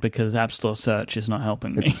application? Because App Store search is not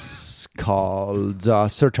helping me. It's called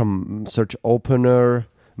Search Opener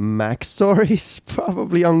Mac Stories,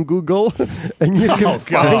 probably on Google, and you can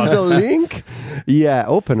find the link. Yeah,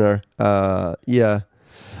 Opener. Yeah.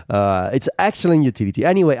 It's excellent utility.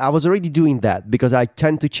 Anyway, I was already doing that because I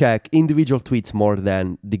tend to check individual tweets more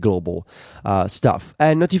than the global stuff.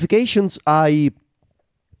 And notifications, I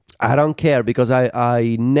don't care because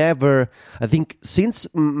I think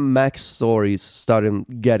since Mac Stories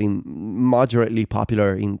started getting moderately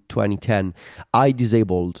popular in 2010, I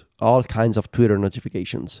disabled all kinds of Twitter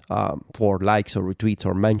notifications for likes or retweets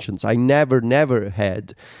or mentions. I never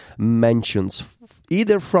had mentions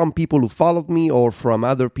either from people who followed me or from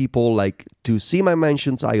other people. Like, to see my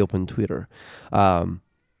mentions, I open Twitter. And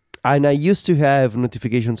I used to have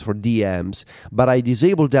notifications for DMs, but I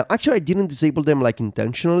disabled them. Actually, I didn't disable them like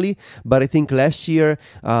intentionally, but I think last year,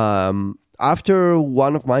 after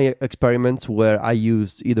one of my experiments where I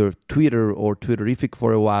used either Twitter or Twitterrific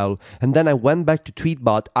for a while, and then I went back to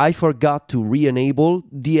Tweetbot, I forgot to re-enable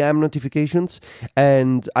DM notifications,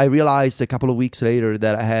 and I realized a couple of weeks later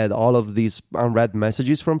that I had all of these unread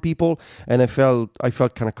messages from people, and I felt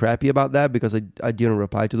kind of crappy about that because I didn't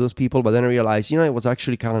reply to those people. But then I realized, it was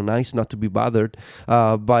actually kind of nice not to be bothered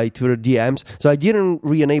by Twitter DMs, so I didn't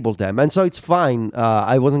re-enable them, and so it's fine.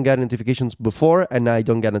 I wasn't getting notifications before, and I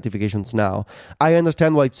don't get notifications now. I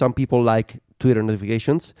understand why some people like Twitter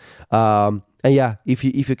notifications. And yeah, if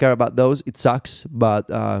you care about those, it sucks, but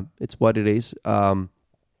it's what it is.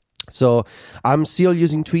 So I'm still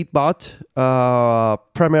using Tweetbot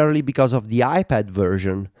primarily because of the iPad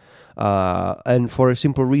version. And for a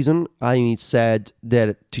simple reason, I said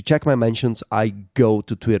that to check my mentions, I go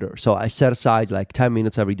to Twitter. So I set aside like 10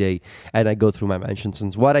 minutes every day and I go through my mentions.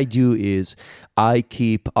 And what I do is I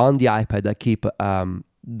keep on the iPad,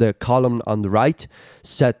 the column on the right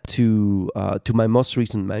set to my most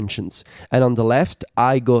recent mentions, and on the left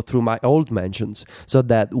I go through my old mentions, so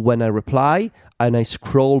that when I reply and I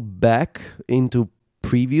scroll back into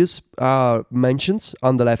previous mentions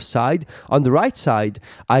on the left side, on the right side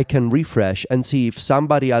I can refresh and see if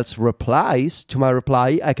somebody else replies to my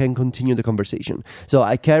reply. I can continue the conversation. So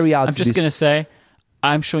I carry out. I'm just going to say,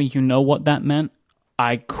 I'm sure you know what that meant.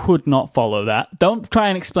 I could not follow that. Don't try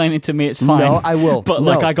and explain it to me. It's fine. No, I will. But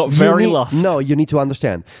I got very lost. No, you need to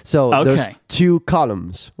understand. So there's two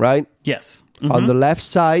columns, right? Yes. Mm-hmm. On the left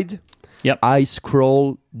side, I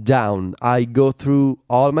scroll down. I go through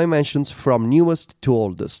all my mentions from newest to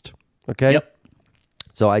oldest. Okay? Yep.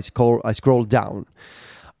 So I scroll down.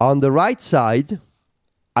 On the right side,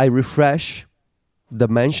 I refresh the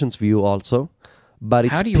mentions view also. But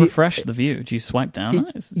how do you refresh the view? Do you swipe down on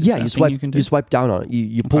it? Is you swipe down on it.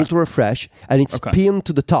 You pull to refresh, and it's pinned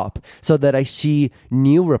to the top so that I see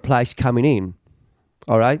new replies coming in.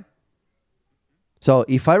 All right? So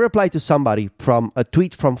if I reply to somebody from a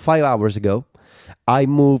tweet from 5 hours ago, I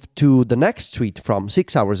move to the next tweet from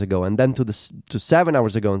 6 hours ago, and then to 7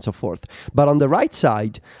 hours ago, and so forth. But on the right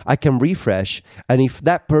side, I can refresh, and if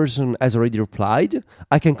that person has already replied,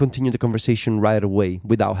 I can continue the conversation right away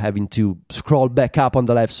without having to scroll back up on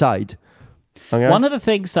the left side. Okay? One of the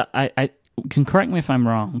things that I can, correct me if I'm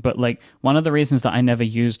wrong, but one of the reasons that I never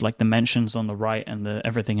used the mentions on the right and the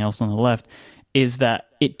everything else on the left is that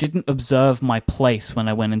it didn't observe my place when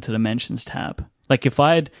I went into the mentions tab. If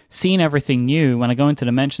I had seen everything new, when I go into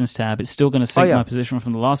the mentions tab, it's still going to sync my position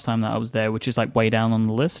from the last time that I was there, which is way down on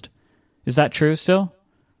the list. Is that true still?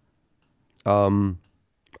 I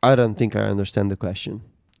don't think I understand the question.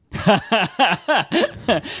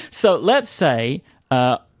 So let's say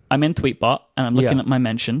I'm in Tweetbot and I'm looking at my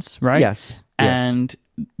mentions, right? Yes. And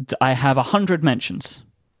I have 100 mentions.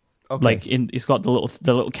 Okay. It's got the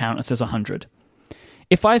little count that says 100.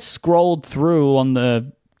 If I scrolled through on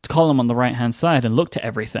the column on the right-hand side and looked at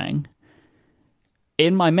everything,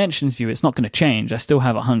 in my mentions view, it's not going to change. I still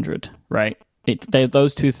have 100, right?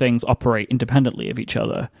 Those two things operate independently of each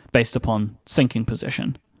other based upon syncing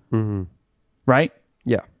position. Mm-hmm. Right?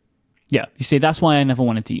 Yeah. Yeah. You see, that's why I never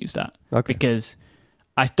wanted to use that. Okay. Because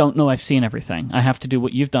I don't know I've seen everything. I have to do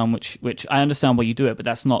what you've done, which I understand why you do it, but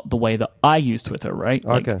that's not the way that I use Twitter, right?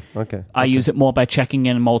 Like, Okay. I use it more by checking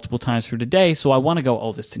in multiple times through the day, so I want to go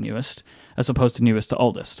oldest to newest as opposed to newest to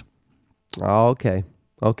oldest. Oh, okay.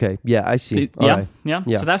 Yeah, I see. All Yeah, right.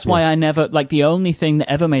 yeah. So that's why I never, like, the only thing that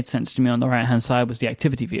ever made sense to me on the right-hand side was the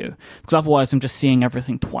activity view, because otherwise I'm just seeing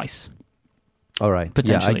everything twice. All right.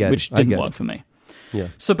 Potentially, I get which it. didn't work for me. Yeah.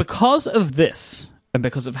 So because of this, and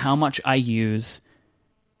because of how much I use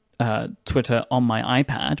Twitter on my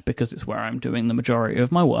iPad, because it's where I'm doing the majority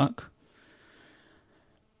of my work,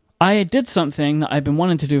 I did something that I've been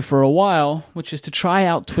wanting to do for a while, which is to try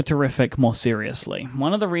out Twitterrific more seriously.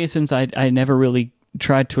 One of the reasons I never really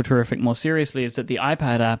tried Twitterrific more seriously is that the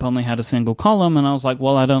iPad app only had a single column, and I was like,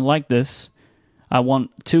 well, I don't like this. I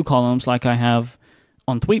want 2 columns like I have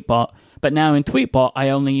on Tweetbot, but now in Tweetbot, I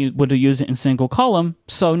only would use it in single column,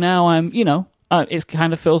 so now I'm, it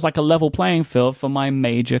kind of feels like a level playing field for my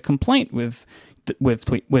major complaint with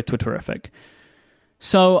Twitterrific.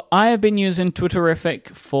 So I have been using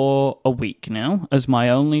Twitterrific for a week now as my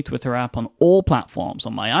only Twitter app on all platforms,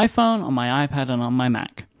 on my iPhone, on my iPad, and on my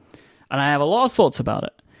Mac. And I have a lot of thoughts about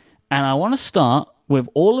it. And I want to start with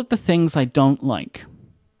all of the things I don't like.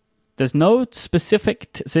 There's no specific...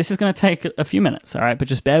 so this is going to take a few minutes, all right? But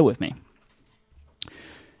just bear with me.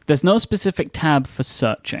 There's no specific tab for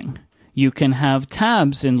searching. You can have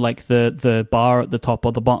tabs in like the bar at the top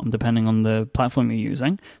or the bottom, depending on the platform you're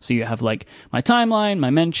using. So you have like my timeline, my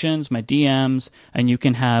mentions, my DMs, and you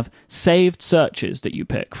can have saved searches that you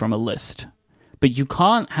pick from a list. But you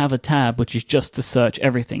can't have a tab which is just to search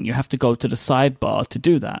everything. You have to go to the sidebar to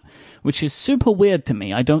do that, which is super weird to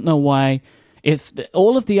me. I don't know why. If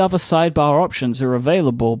all of the other sidebar options are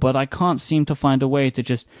available, but I can't seem to find a way to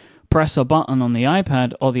just press a button on the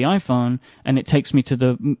iPad or the iPhone and it takes me to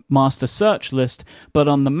the master search list, but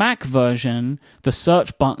on the Mac version, the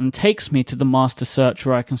search button takes me to the master search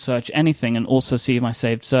where I can search anything and also see my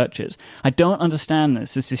saved searches. I don't understand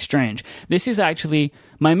this. This is strange. This is actually...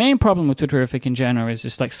 my main problem with Twitterrific in general is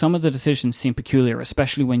just like some of the decisions seem peculiar,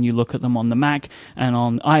 especially when you look at them on the Mac and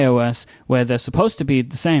on iOS, where they're supposed to be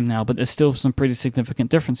the same now, but there's still some pretty significant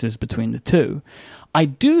differences between the two. I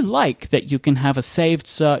do like that you can have a saved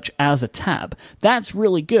search as a tab. That's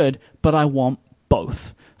really good, but I want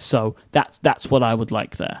both. So that's what I would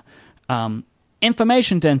like there.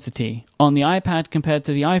 Information density on the iPad compared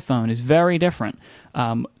to the iPhone is very different.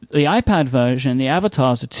 The iPad version, the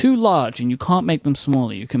avatars are too large and you can't make them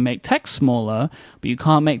smaller. You can make text smaller, but you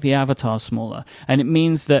can't make the avatars smaller. And it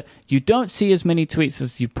means that you don't see as many tweets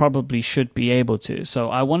as you probably should be able to. So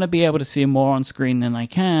I want to be able to see more on screen than I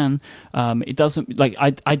can. It doesn't, like,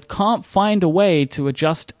 I can't find a way to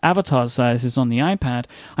adjust avatar sizes on the iPad.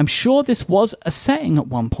 I'm sure this was a setting at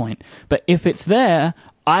one point, but if it's there,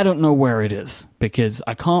 I don't know where it is because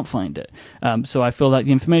I can't find it. So I feel like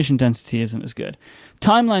the information density isn't as good.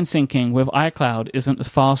 Timeline syncing with iCloud isn't as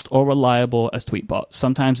fast or reliable as Tweetbot.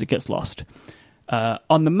 Sometimes it gets lost.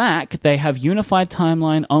 On the Mac, they have unified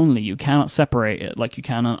timeline only. You cannot separate it like you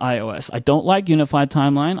can on iOS. I don't like unified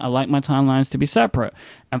timeline. I like my timelines to be separate.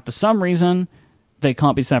 And for some reason, they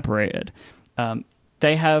can't be separated.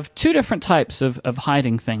 They have 2 different types of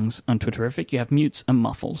hiding things on Twitterrific. You have mutes and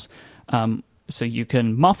muffles. So you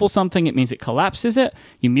can muffle something, it means it collapses it.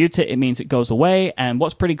 You mute it, it means it goes away. And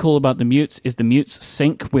what's pretty cool about the mutes is the mutes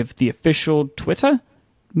sync with the official Twitter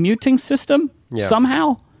muting system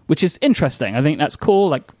somehow, which is interesting. I think that's cool.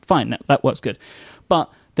 Like, fine, that works good. But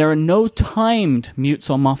there are no timed mutes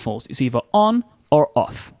or muffles. It's either on or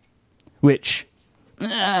off, which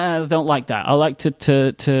I don't like that. I like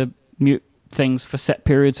to mute things for set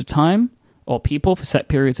periods of time or people for set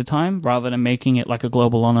periods of time rather than making it like a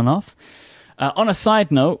global on and off. On a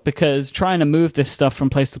side note, because trying to move this stuff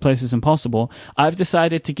from place to place is impossible, I've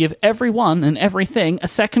decided to give everyone and everything a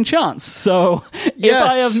second chance. So if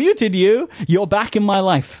I have muted you, you're back in my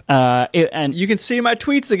life. And you can see my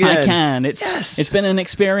tweets again. I can. It's been an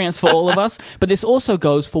experience for all of us. But this also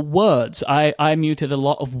goes for words. I muted a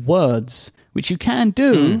lot of words, which you can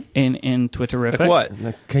do in Twitterrific. Like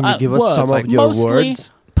what? Can you give us some of your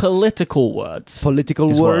words? Political words. Political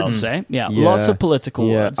words? What I'll say. Yeah, lots of political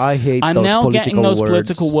words. I hate I'm those now political getting those words.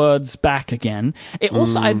 political words back again. It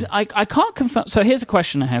also, I can't confirm. So here's a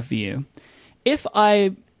question I have for you: If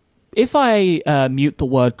I mute the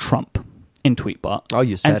word Trump in Tweetbot,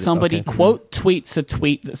 you said and somebody it. Okay. quote tweets a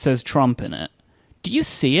tweet that says Trump in it, do you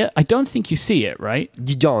see it? I don't think you see it, right?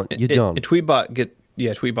 You don't.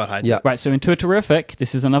 Tweetbot hides it. Right, so in Twitterrific,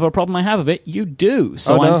 this is another problem I have of it, you do.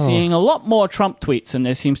 So I'm seeing a lot more Trump tweets, and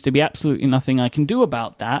there seems to be absolutely nothing I can do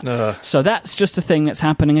about that. So that's just a thing that's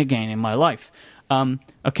happening again in my life.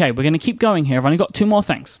 Okay, we're going to keep going here. I've only got 2 more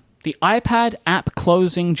things. The iPad app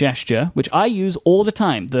closing gesture, which I use all the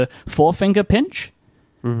time, the 4-finger pinch.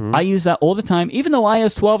 Mm-hmm. I use that all the time, even though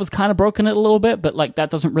iOS 12 has kind of broken it a little bit, but like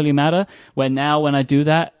that doesn't really matter. When I do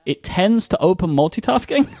that, it tends to open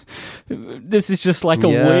multitasking. This is just like a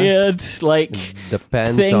weird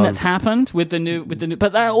thing that's happened with the new.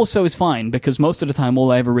 But that also is fine because most of the time,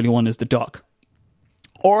 all I ever really want is the dock.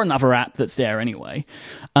 Or another app that's there anyway.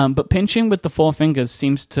 But pinching with the 4 fingers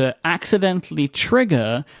seems to accidentally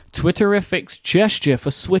trigger Twitterrific's gesture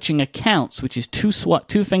for switching accounts, which is 2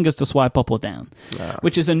 fingers to swipe up or down,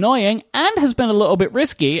 which is annoying and has been a little bit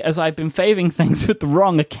risky as I've been faving things with the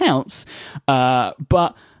wrong accounts.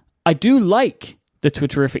 But I do like the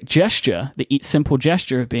Twitterrific gesture, the simple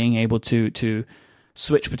gesture of being able to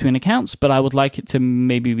switch between accounts, but I would like it to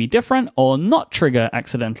maybe be different or not trigger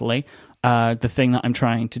accidentally the thing that I'm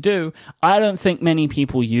trying to do. I don't think many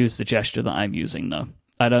people use the gesture that I'm using, though.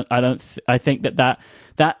 I think that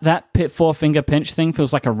 4-finger pinch thing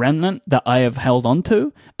feels like a remnant that I have held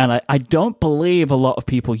onto, and I don't believe a lot of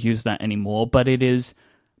people use that anymore, but it is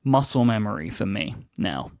muscle memory for me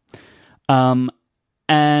now.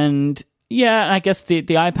 And yeah, I guess the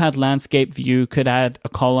iPad landscape view could add a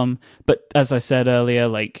column, but as I said earlier,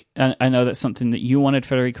 like I know that's something that you wanted,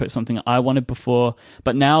 Federico. It's something that I wanted before,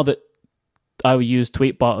 but now that I would use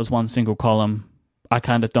Tweetbot as one single column, I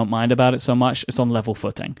kind of don't mind about it so much. It's on level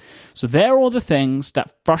footing. So there are all the things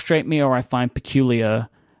that frustrate me or I find peculiar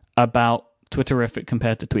about Twitterrific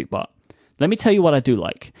compared to Tweetbot. Let me tell you what I do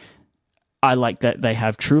like. I like that they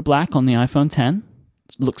have True Black on the iPhone 10.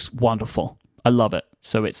 It looks wonderful. I love it.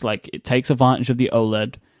 So it's like it takes advantage of the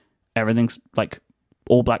OLED. Everything's like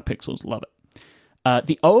all black pixels. Love it.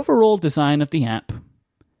 The overall design of the app,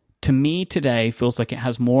 to me today, feels like it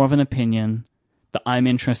has more of an opinion that I'm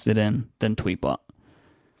interested in than Tweetbot.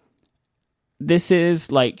 This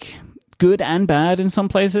is like good and bad in some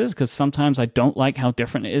places, because sometimes I don't like how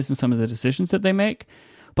different it is in some of the decisions that they make,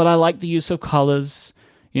 but I like the use of colors.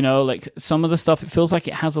 You know, like some of the stuff, it feels like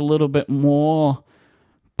it has a little bit more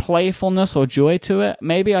playfulness or joy to it.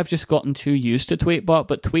 Maybe I've just gotten too used to Tweetbot,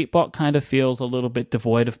 but Tweetbot kind of feels a little bit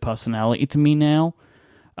devoid of personality to me now.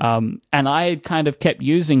 And I kind of kept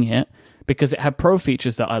using it because it had pro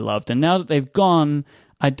features that I loved. And now that they've gone,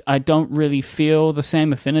 I don't really feel the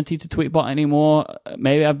same affinity to Tweetbot anymore.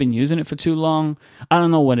 Maybe I've been using it for too long. I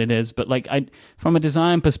don't know what it is, but like from a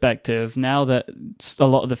design perspective, now that a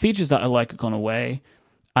lot of the features that I like have gone away,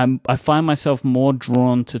 I find myself more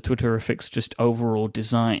drawn to Twitterrific's just overall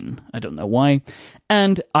design. I don't know why.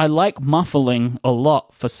 And I like muffling a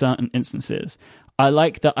lot for certain instances. I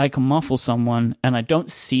like that I can muffle someone and I don't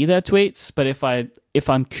see their tweets, but if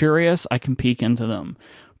I'm curious, I can peek into them.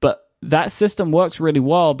 But that system works really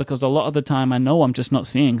well because a lot of the time I know I'm just not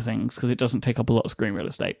seeing things because it doesn't take up a lot of screen real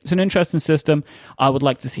estate. It's an interesting system. I would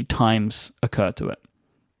like to see times occur to it.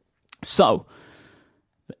 So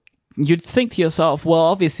you'd think to yourself, well,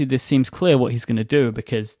 obviously this seems clear what he's going to do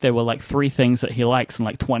because there were like 3 things that he likes and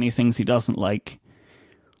like 20 things he doesn't like.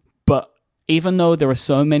 But even though there are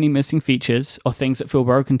so many missing features or things that feel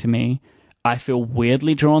broken to me, I feel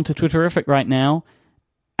weirdly drawn to Twitterrific right now,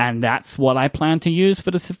 and that's what I plan to use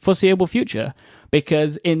for the foreseeable future.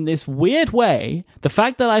 Because in this weird way, the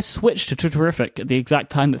fact that I switched to Twitterrific at the exact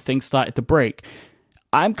time that things started to break,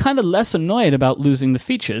 I'm kind of less annoyed about losing the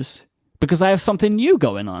features because I have something new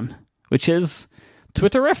going on, which is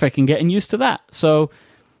Twitterrific and getting used to that. So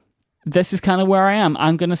this is kind of where I am.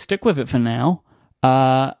 I'm going to stick with it for now.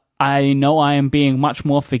 I know I am being much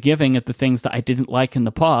more forgiving of the things that I didn't like in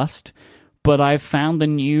the past, but I've found a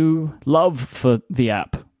new love for the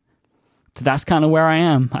app. So that's kind of where I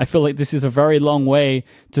am. I feel like this is a very long way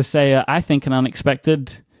to say, I think, an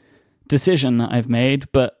unexpected decision that I've made,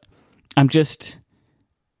 but I'm just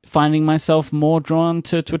finding myself more drawn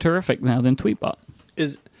to Twitterrific now than Tweetbot.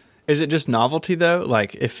 Is it just novelty, though?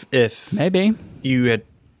 Like, if maybe you had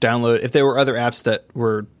downloaded, if there were other apps that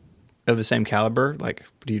were of the same caliber, like,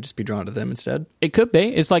 would you just be drawn to them instead? It could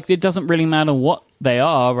be. It's like, it doesn't really matter what they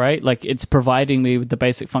are, right? Like, it's providing me with the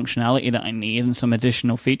basic functionality that I need and some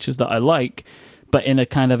additional features that I like, but in a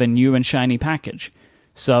kind of a new and shiny package.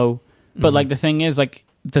 So, but like, the thing is, like,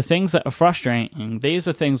 the things that are frustrating, these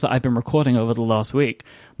are things that I've been recording over the last week.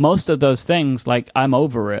 Most of those things, like, I'm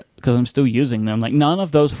over it because I'm still using them. Like, none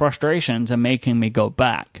of those frustrations are making me go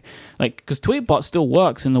back. Like, because Tweetbot still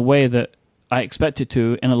works in the way that I expect it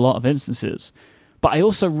to in a lot of instances. But I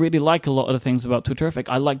also really like a lot of the things about Twitterrific.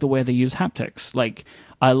 I like the way they use haptics. Like,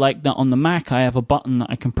 I like that on the Mac, I have a button that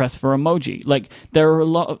I can press for emoji. Like, there are a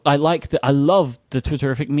lot of, I love the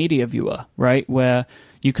Twitterrific media viewer, right? Where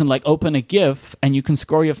You can like open a GIF and you can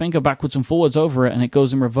scroll your finger backwards and forwards over it, and it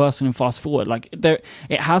goes in reverse and in fast forward. Like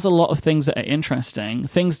it has a lot of things that are interesting,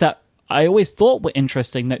 things that I always thought were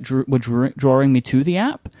interesting that were drawing me to the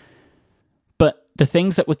app. But the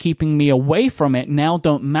things that were keeping me away from it now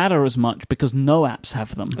don't matter as much because no apps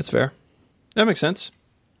have them. That's fair. That makes sense.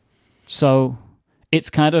 So it's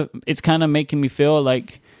kind of making me feel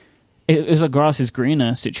like it is a grass is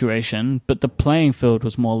greener situation, but the playing field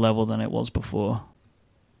was more level than it was before.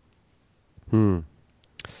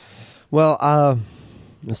 Well,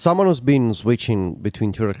 someone who's been switching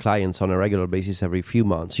between Twitter clients on a regular basis every few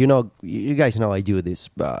months. You guys know I do this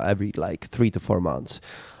every like 3 to 4 months.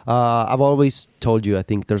 I've always told you I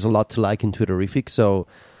think there's a lot to like in Twitterrific, so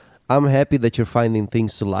I'm happy that you're finding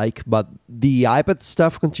things to like, but the iPad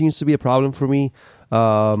stuff continues to be a problem for me.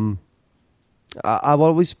 I've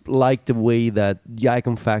always liked the way that the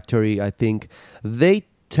Icon Factory, I think, they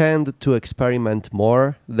tend to experiment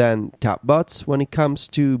more than Tapbots when it comes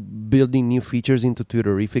to building new features into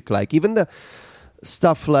Twitterrific. Like even the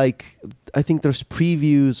stuff like, I think there's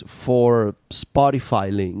previews for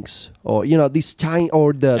Spotify links, or this tiny,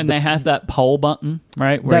 or they have that poll button,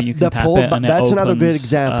 right, where you can tap poll, it and that's it another great opens,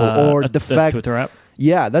 example. Or the fact, Twitter app.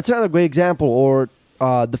 Yeah, that's another great example. Or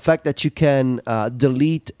the fact that you can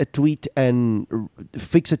delete a tweet and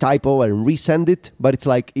fix a typo and resend it, but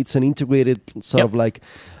it's an integrated sort of like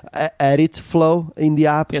edit flow in the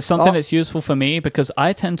app. Yeah, something that's useful for me because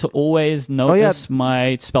I tend to always notice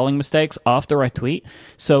my spelling mistakes after I tweet.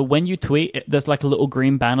 So when you tweet, there's like a little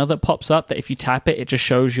green banner that pops up that if you tap it, it just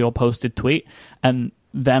shows your posted tweet, and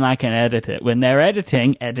then I can edit it. When their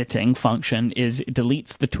editing function is it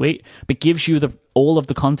deletes the tweet, but gives you all of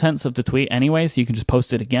the contents of the tweet anyway, so you can just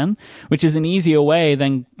post it again, which is an easier way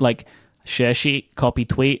than like share sheet, copy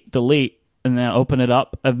tweet, delete, and then open it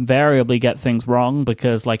up, invariably get things wrong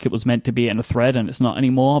because like it was meant to be in a thread and it's not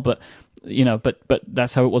anymore. But but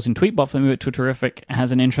that's how it was in Tweetbot for me. But Twitterrific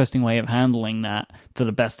has an interesting way of handling that to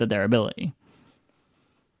the best of their ability.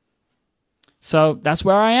 So that's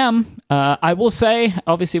where I am. I will say,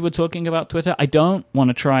 obviously, we're talking about Twitter. I don't want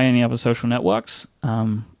to try any other social networks.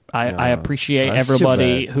 I appreciate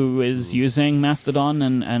everybody who is using Mastodon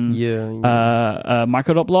and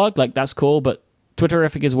Micro.blog. Like, that's cool, but Twitter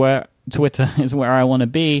is where I want to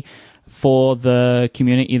be for the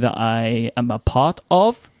community that I am a part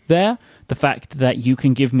of there. The fact that you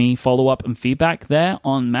can give me follow-up and feedback there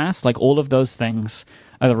en masse, like all of those things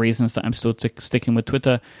are the reasons that I'm still sticking with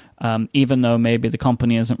Twitter, even though maybe the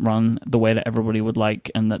company isn't run the way that everybody would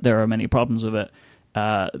like and that there are many problems with it.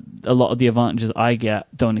 A lot of the advantages I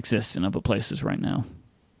get don't exist in other places right now.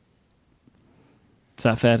 Is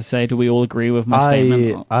that fair to say? Do we all agree with my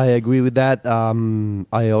statement? I agree with that.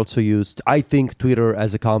 I think Twitter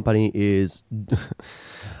as a company is...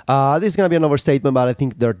 this is going to be an overstatement, but I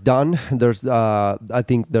think they're done. I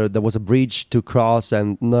think there was a bridge to cross,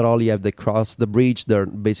 and not only have they crossed the bridge, they're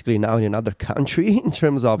basically now in another country in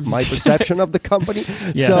terms of my perception of the company.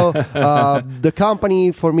 Yeah. So the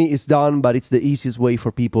company for me is done, but it's the easiest way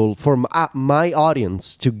for people, for my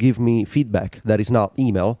audience, to give me feedback that is not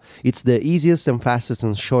email. It's the easiest and fastest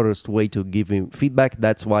and shortest way to give me feedback.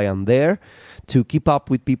 That's why I'm there, to keep up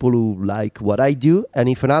with people who like what I do. And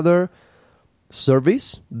if another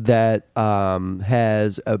service that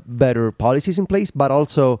has better policies in place, but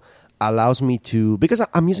also allows me to, because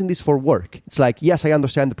I'm using this for work. It's like, yes, I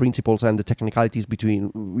understand the principles and the technicalities between,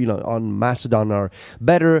 on Mastodon are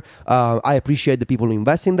better. I appreciate the people who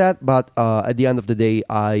invest in that, but at the end of the day,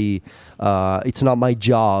 it's not my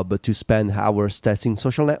job to spend hours testing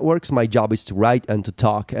social networks. My job is to write and to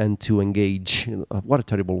talk and to engage. What a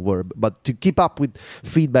terrible verb, but to keep up with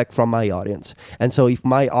feedback from my audience. And so if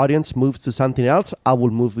my audience moves to something else, I will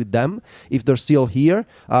move with them. If they're still here,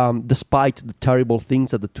 despite the terrible things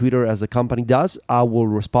that the Twitter as a company does, I will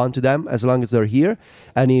respond to them as long as they're here.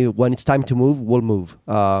 And when it's time to move, we'll move.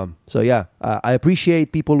 I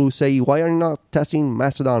appreciate people who say, why are you not testing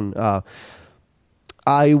Mastodon?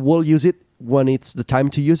 I will use it when it's the time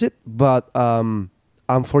to use it, but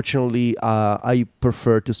unfortunately, I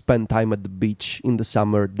prefer to spend time at the beach in the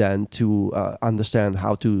summer than to understand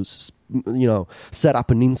how to, set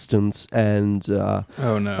up an instance and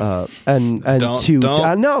come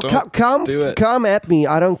at me.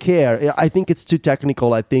 I don't care. I think it's too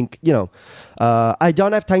technical. I think I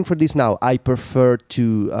don't have time for this now. I prefer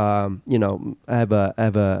to have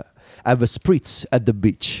a spritz at the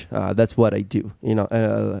beach. That's what I do. An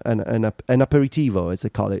aperitivo, as they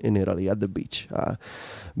call it in Italy, at the beach.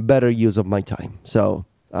 Better use of my time. So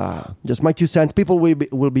just my 2 cents. People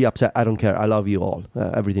will be upset. I don't care. I love you all.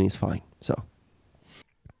 Everything is fine. So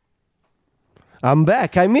I'm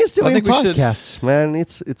back. I missed doing think we should- podcasts, man.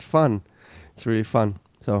 It's fun. It's really fun.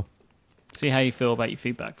 So, See how you feel about your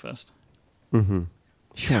feedback first.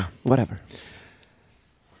 sure, whatever.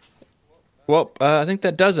 Well, I think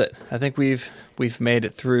that does it. I think we've made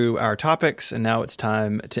it through our topics, and now it's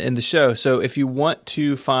time to end the show. So if you want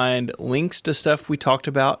to find links to stuff we talked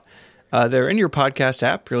about, they're in your podcast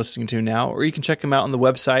app you're listening to now, or you can check them out on the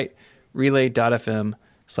website,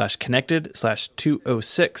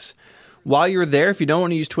 relay.fm/connected/206. While you're there, if you don't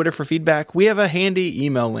want to use Twitter for feedback, we have a handy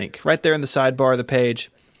email link right there in the sidebar of the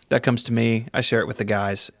page. That comes to me. I share it with the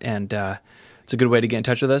guys, and it's a good way to get in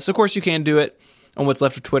touch with us. Of course, you can do it on what's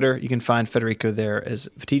left of Twitter. You can find Federico there as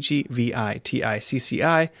Viticci,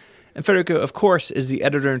 Viticci. And Federico, of course, is the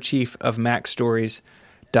editor-in-chief of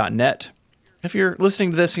MacStories.net. If you're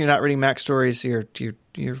listening to this and you're not reading Mac Stories, you're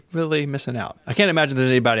really missing out. I can't imagine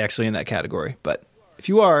there's anybody actually in that category, but if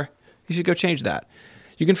you are, you should go change that.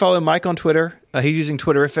 You can follow Mike on Twitter. He's using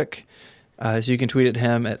Twitterific, so you can tweet at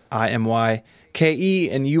him at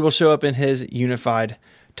IMYKE, and you will show up in his unified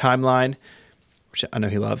timeline, which I know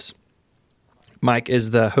he loves. Mike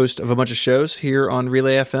is the host of a bunch of shows here on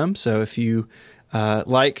Relay FM, so if you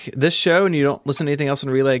like this show and you don't listen to anything else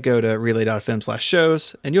on Relay, go to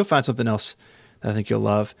relay.fm/shows, and you'll find something else that I think you'll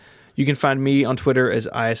love. You can find me on Twitter as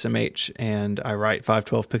ISMH, and I write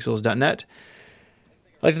 512pixels.net.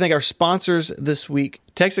 I'd like to thank our sponsors this week,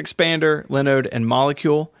 TextExpander, Linode, and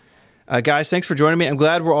Molecule. Guys, thanks for joining me. I'm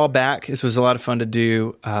glad we're all back. This was a lot of fun to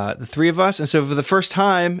do, the three of us. And so for the first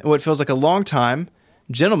time, in what feels like a long time,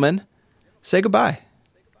 gentlemen, say goodbye.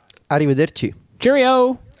 Arrivederci.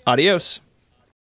 Cheerio! Adios.